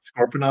bullshit. loyal.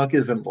 Scorponok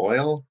isn't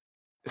loyal.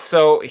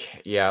 So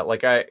yeah,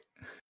 like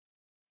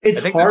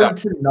It's think hard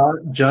to not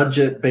judge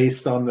it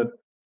based on the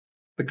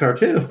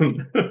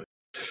cartoon,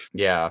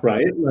 yeah.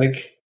 right?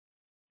 Like,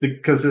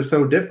 because they're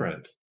so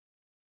different.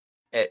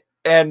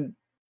 And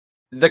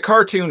the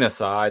cartoon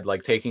aside,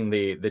 like taking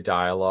the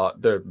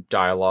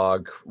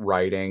dialogue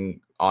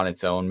writing on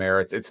its own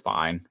merits, it's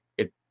fine.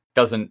 It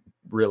doesn't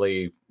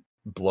really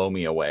blow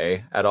me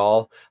away at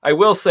all. I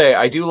will say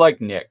I do like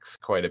Nyx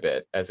quite a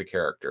bit as a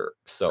character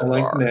so I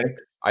like far. Nyx.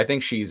 I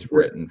think she's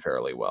written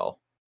fairly well.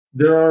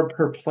 There are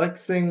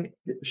perplexing.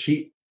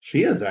 She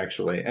is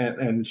actually,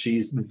 and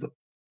she's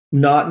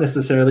not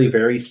necessarily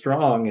very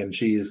strong, and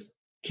she's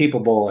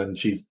capable, and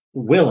she's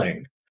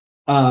willing.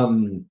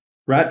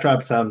 Rat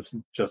Trap sounds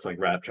just like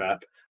Rat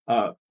Trap.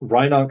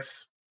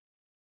 Rhinox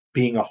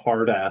being a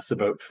hard ass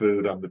about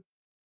food on the.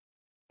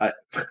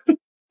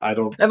 I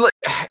don't. And like,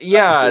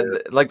 yeah,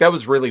 like that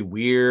was really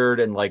weird.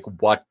 And like,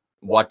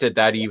 what did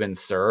that even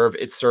serve?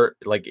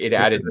 It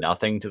added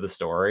nothing to the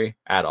story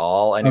at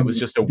all, and it was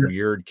just a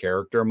weird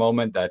character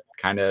moment that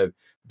kind of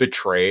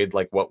betrayed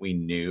like what we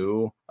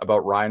knew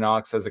about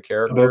Rhinox as a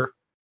character.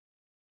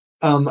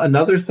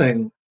 Another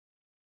thing,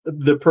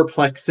 the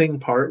perplexing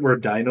part where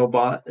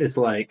Dinobot is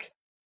like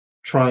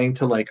trying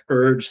to like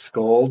urge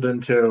Scold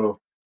into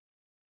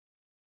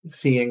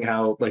seeing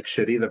how like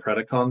shitty the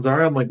Predacons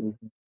are. I'm like,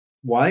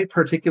 why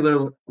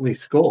particularly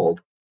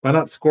Scold? Why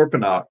not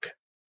Scorponok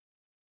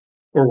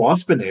or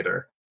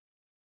Waspinator?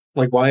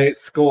 Like, why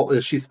Scold?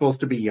 Is she supposed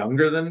to be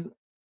younger than?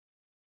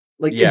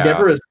 Like, it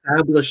never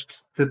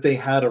established that they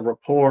had a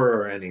rapport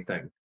or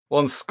anything. Well,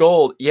 and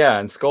Scold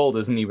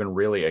isn't even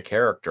really a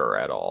character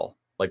at all.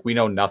 Like, we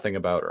know nothing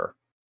about her.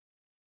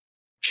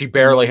 She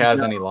barely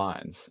has any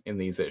lines in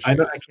these issues. I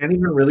can't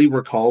even really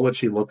recall what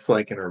she looks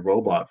like in her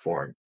robot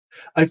form.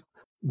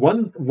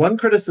 One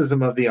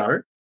criticism of the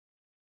art,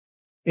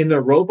 in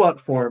the robot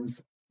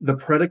forms, the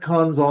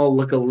Predacons all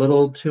look a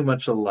little too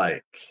much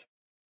alike.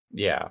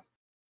 Yeah.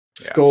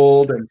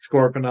 Scold and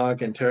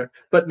Scorponok and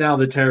but now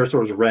the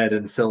Pterosaur's red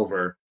and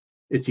silver.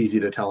 It's easy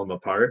to tell them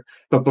apart.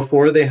 But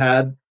before they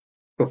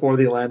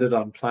landed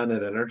on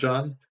planet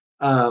Energon,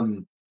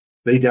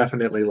 they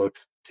definitely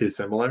looked too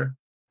similar.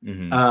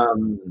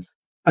 Mm-hmm.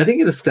 I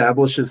think it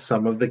establishes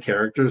some of the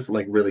characters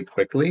like really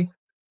quickly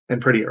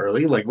and pretty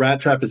early. Like Rat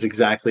Trap is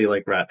exactly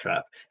like Rat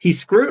Trap. He's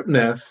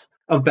scrutinous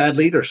of bad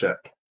leadership,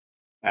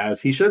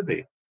 as he should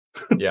be.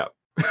 Yeah.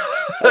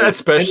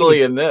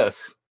 Especially in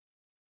this.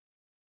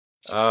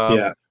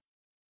 Yeah.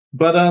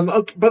 But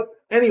okay, but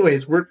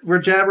anyways, we're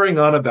jabbering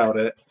on about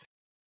it.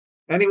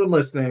 Anyone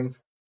listening,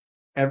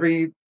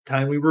 every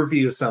time we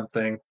review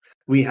something,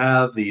 we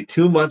have the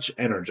Too Much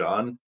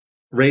Energon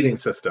rating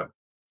system.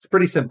 It's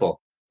pretty simple.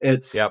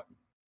 It's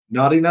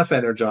not enough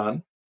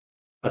Energon,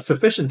 a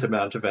sufficient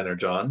amount of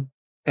Energon,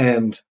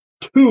 and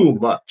too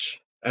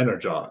much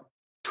Energon.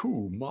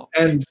 Too much.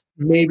 And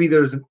maybe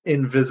there's an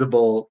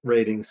invisible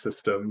rating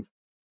system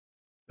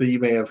that you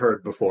may have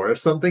heard before. If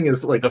something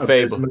is like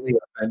abysmally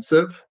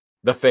offensive,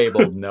 the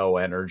fabled no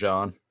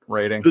Energon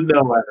rating. The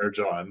no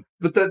Energon.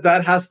 But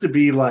that has to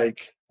be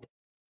like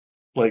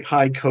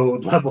high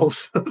code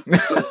levels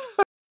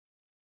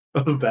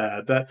of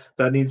bad.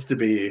 That needs to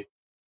be.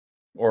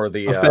 Or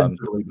the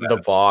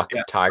Vok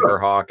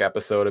Tigerhawk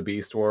episode of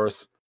Beast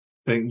Wars.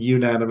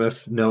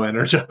 Unanimous no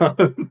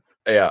Energon.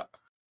 Yeah.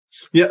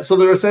 Yeah, so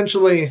they're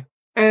essentially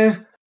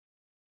that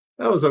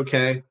was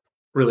okay.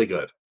 Really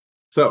good.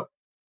 So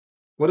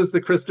what is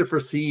the Christopher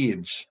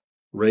Siege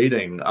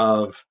rating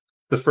of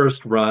the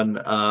first run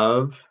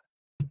of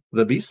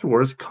the Beast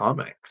Wars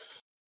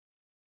comics?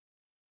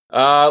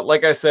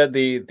 Like I said,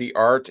 the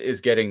art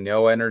is getting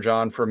no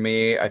Energon for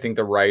me. I think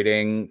the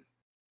writing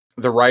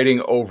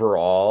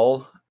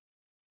overall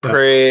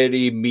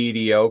pretty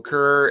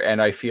mediocre,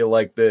 and I feel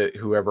like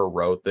whoever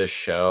wrote this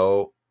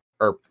show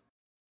or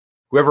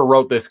whoever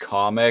wrote this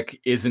comic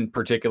isn't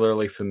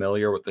particularly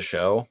familiar with the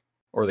show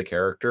or the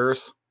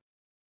characters.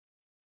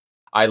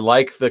 I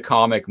like the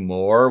comic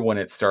more when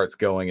it starts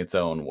going its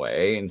own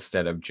way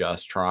instead of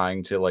just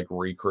trying to like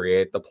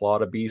recreate the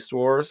plot of Beast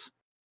Wars.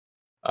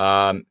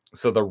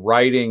 So the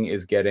writing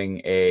is getting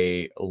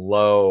a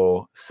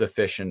low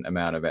sufficient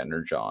amount of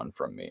Energon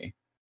from me.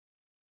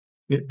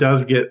 It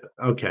does get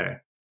okay.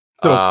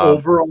 So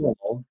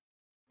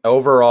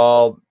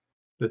overall,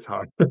 it's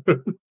hard.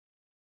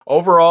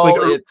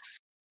 Overall, it's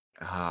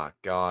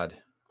God.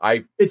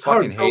 It's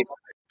fucking hard.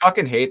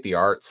 Fucking hate the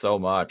art so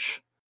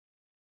much.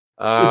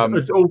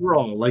 It's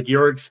overall like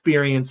your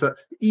experience.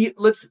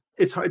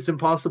 It's hard. It's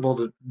impossible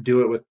to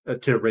do it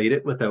with to rate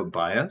it without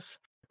bias.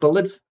 But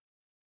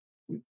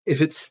if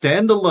it's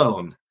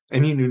standalone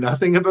and you knew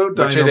nothing about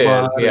Dinobot, which it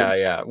is,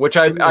 yeah. Which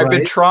I've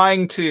been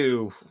trying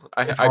to.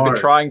 I've been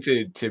trying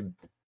to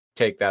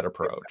take that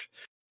approach.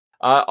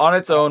 On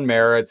its own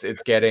merits,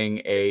 it's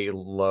getting a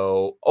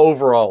low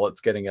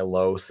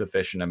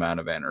sufficient amount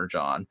of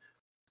Energon.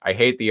 I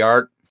hate the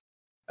art.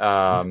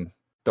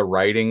 The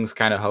writing's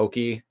kind of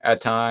hokey at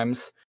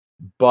times,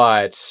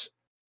 but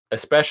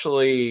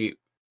especially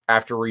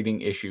after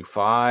reading issue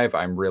 5,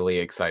 I'm really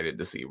excited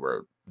to see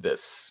where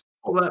this.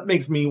 Well, that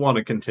makes me want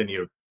to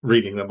continue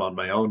reading them on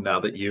my own now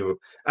that you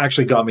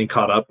actually got me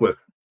caught up with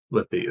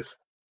these.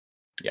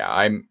 Yeah,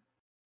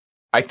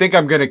 I think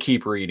I'm going to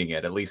keep reading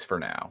it, at least for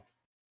now.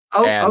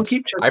 I'll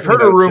keep checking. I've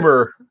heard a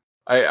rumor.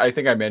 I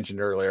think I mentioned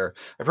earlier.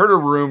 I've heard a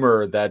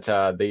rumor that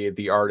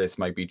the artist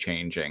might be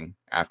changing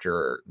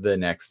after the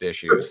next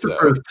issue.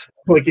 Christopher's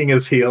clicking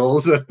his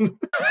heels.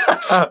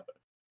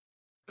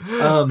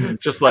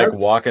 Just like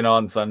walking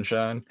on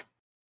sunshine.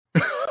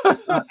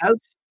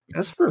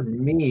 As for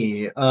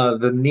me,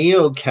 the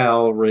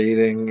NeoCal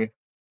rating,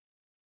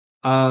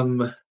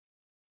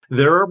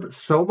 there are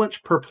so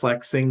much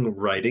perplexing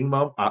writing.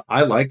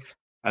 I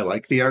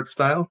like the art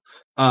style,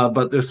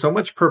 but there's so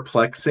much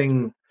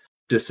perplexing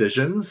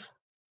decisions.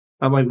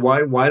 I'm like,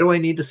 why do I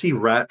need to see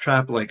Rat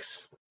Trap like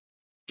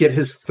get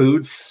his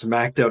food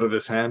smacked out of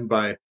his hand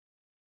by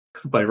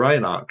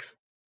Rhinox?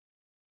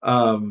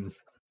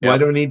 Why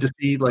do I need to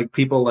see like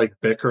people like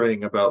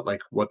bickering about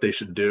like what they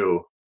should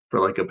do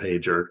for like a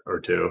page or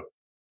two?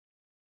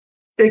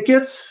 It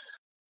gets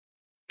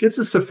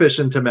a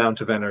sufficient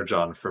amount of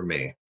energon for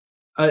me.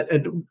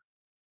 And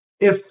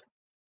if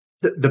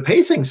the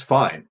pacing's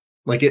fine,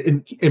 like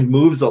it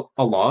moves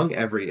along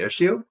every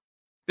issue,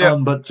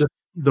 but just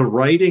the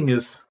writing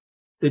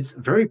it's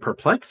very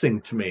perplexing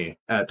to me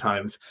at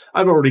times.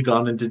 I've already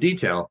gone into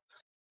detail.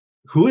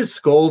 Who is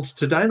Scold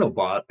to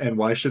Dinobot, and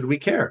why should we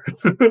care?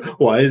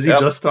 Why is he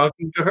just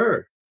talking to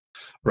her?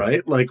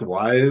 Right? Like,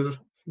 why is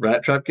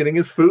Rat Trap getting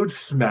his food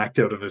smacked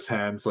out of his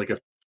hands like a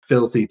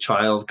filthy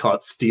child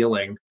caught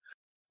stealing?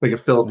 Like a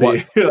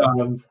filthy...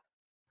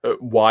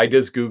 why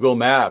does Google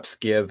Maps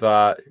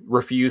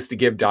refuse to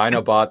give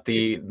Dinobot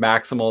the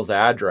Maximal's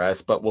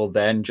address, but will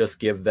then just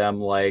give them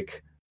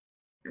like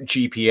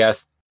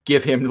GPS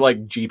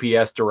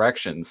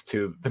directions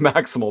to the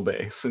Maximal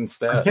base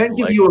instead? I can't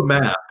give you a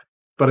map,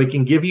 but I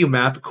can give you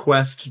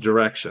MapQuest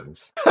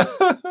directions.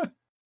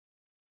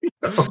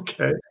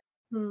 Okay.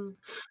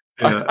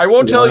 Yeah. I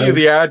won't tell you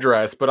the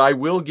address, but I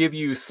will give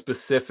you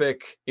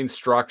specific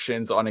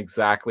instructions on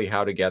exactly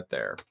how to get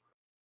there.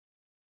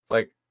 It's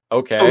like,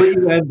 okay. So that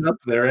you end up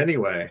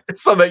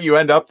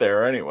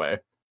there anyway.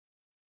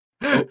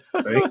 Oh,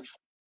 thanks.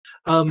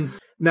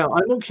 Now,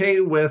 I'm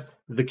okay with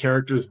the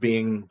characters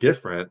being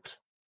different,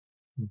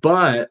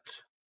 but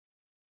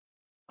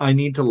I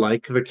need to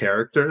like the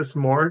characters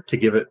more to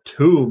give it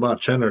too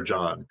much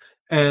energon.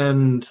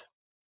 And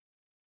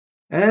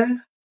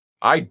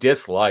I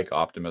dislike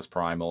Optimus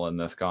Primal in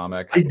this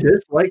comic. I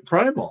dislike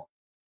Primal.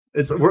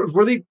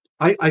 Were they?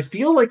 I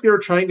feel like they were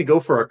trying to go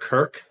for a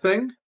Kirk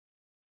thing.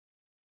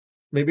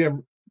 Maybe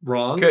I'm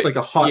wrong. Like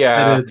a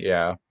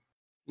hot-headed,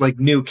 like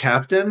new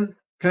captain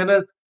kind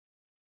of.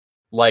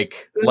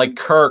 Like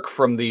Kirk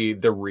from the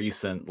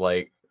recent,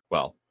 like,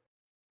 well,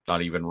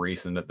 not even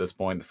recent at this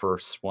point. The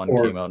first one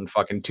came out in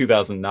fucking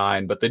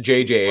 2009, but the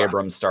J.J.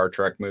 Abrams Star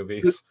Trek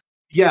movies.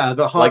 Yeah,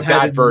 the hot-headed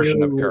like that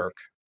version of Kirk.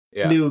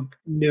 Yeah.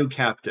 New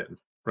captain,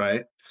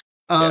 right?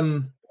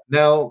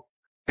 Now,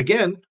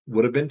 again,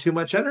 would have been too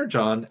much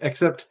energon,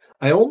 except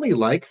I only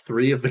like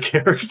 3 of the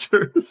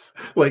characters,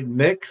 like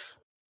Nyx,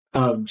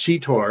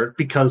 Cheetor,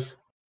 because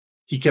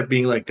he kept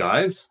being like,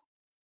 guys,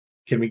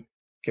 can we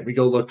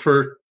go look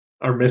for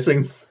our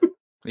missing?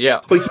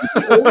 Yeah. But he's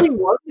the only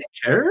one that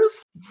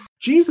cares?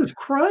 Jesus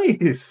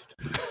Christ.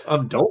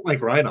 Don't like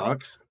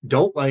Rhinox.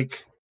 Don't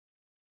like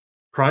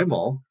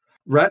Primal.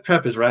 Rat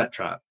Trap is Rat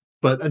Trap.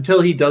 But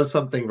until he does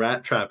something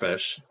Rat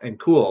Trap-ish and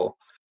cool,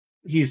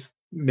 he's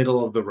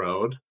middle of the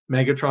road.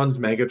 Megatron's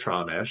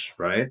Megatron-ish,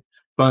 right?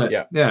 But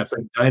yeah, it's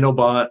like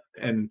Dinobot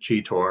and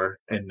Cheetor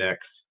and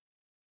Nyx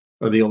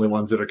are the only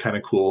ones that are kind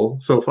of cool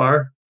so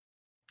far.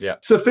 Yeah.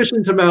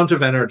 Sufficient amount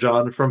of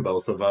energon from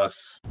both of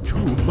us.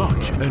 Too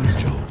much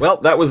energon.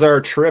 Well, that was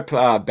our trip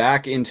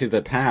back into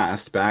the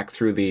past, back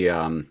through the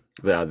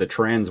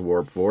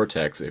transwarp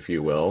vortex, if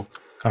you will.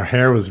 Our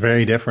hair was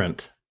very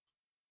different.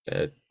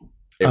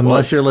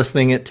 Unless you're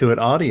listening to it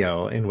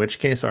audio, in which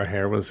case our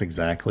hair was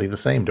exactly the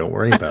same. Don't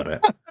worry about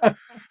it.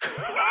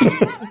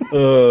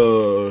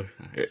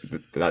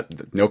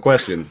 No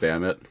questions,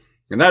 damn it.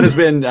 And that has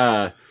been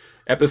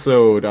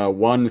episode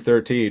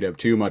 113 of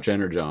Too Much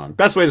Energon.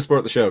 Best way to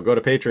support the show, go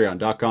to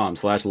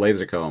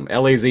patreon.com/lasercomb,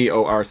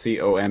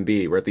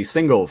 LAZORCOMB. We're at the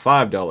single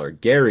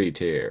 $5 Gary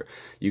tier.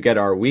 You get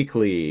our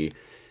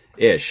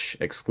weekly-ish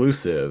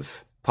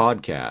exclusive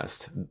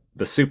podcast,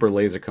 the Super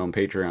Lasercomb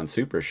Patreon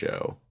Super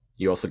Show.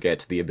 You also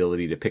get the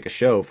ability to pick a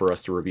show for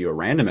us to review a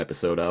random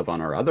episode of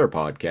on our other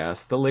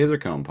podcast, the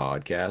Lasercomb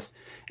Podcast,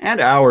 and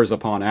hours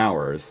upon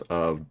hours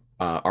of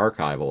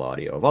archival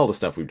audio of all the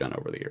stuff we've done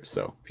over the years.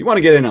 So if you want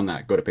to get in on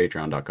that, go to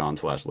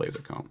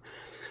patreon.com/lasercomb.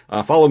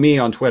 Follow me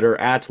on Twitter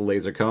at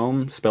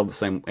Lasercomb, spelled the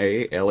same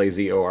way,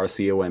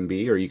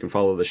 LAZORCOMB, or you can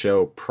follow the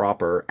show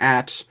proper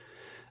at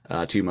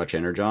Too Much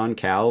Energon.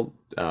 Cal,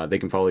 they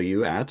can follow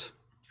you at...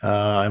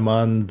 I'm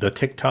on the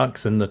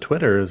TikToks and the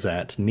Twitters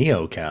at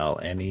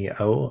NeoCal,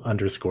 NEO_KAL.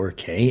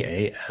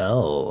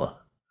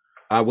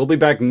 We'll be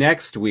back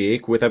next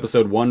week with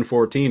episode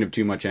 114 of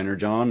Too Much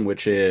Energon,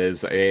 which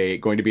is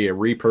going to be a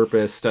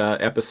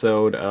repurposed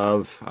episode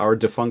of our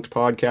defunct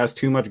podcast,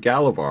 Too Much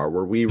Galavar,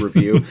 where we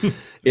review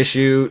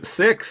issue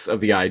 6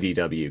 of the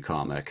IDW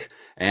comic.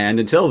 And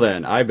until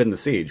then, I've been The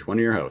Siege, one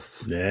of your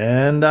hosts.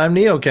 And I'm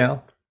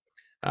NeoCal.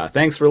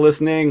 Thanks for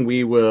listening.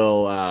 We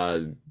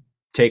will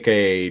take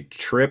a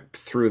trip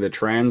through the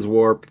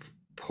Transwarp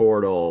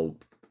portal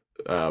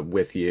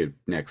with you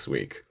next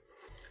week.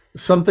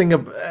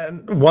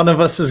 One of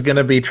us is going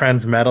to be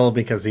transmetal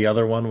because the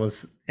other one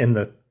was in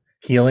the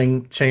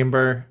healing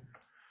chamber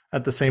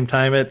at the same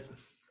time. It's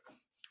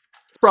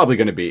probably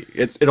going to be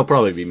it'll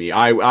probably be me.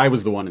 I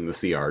was the one in the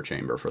CR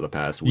chamber for the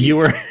past week. You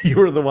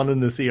were the one in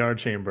the CR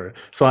chamber,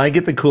 so I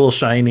get the cool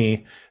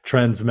shiny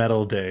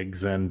transmetal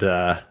digs, and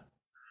I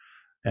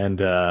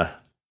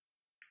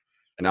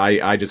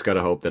just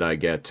gotta hope that I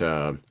get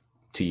to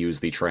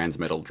use the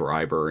transmetal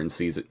driver in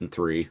season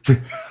 3.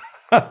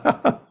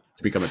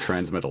 To become a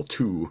Transmetal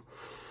 2.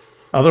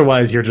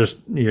 Otherwise, you're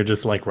just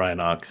like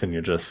Rhinox, and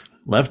you're just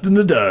left in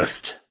the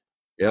dust.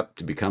 Yep,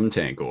 to become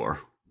Tankor.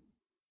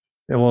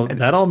 Yeah, well,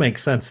 that all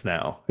makes sense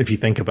now, if you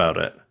think about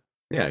it.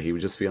 Yeah, he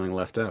was just feeling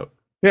left out.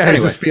 Yeah, anyway.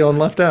 he's just feeling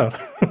left out.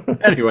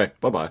 Anyway,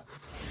 bye-bye.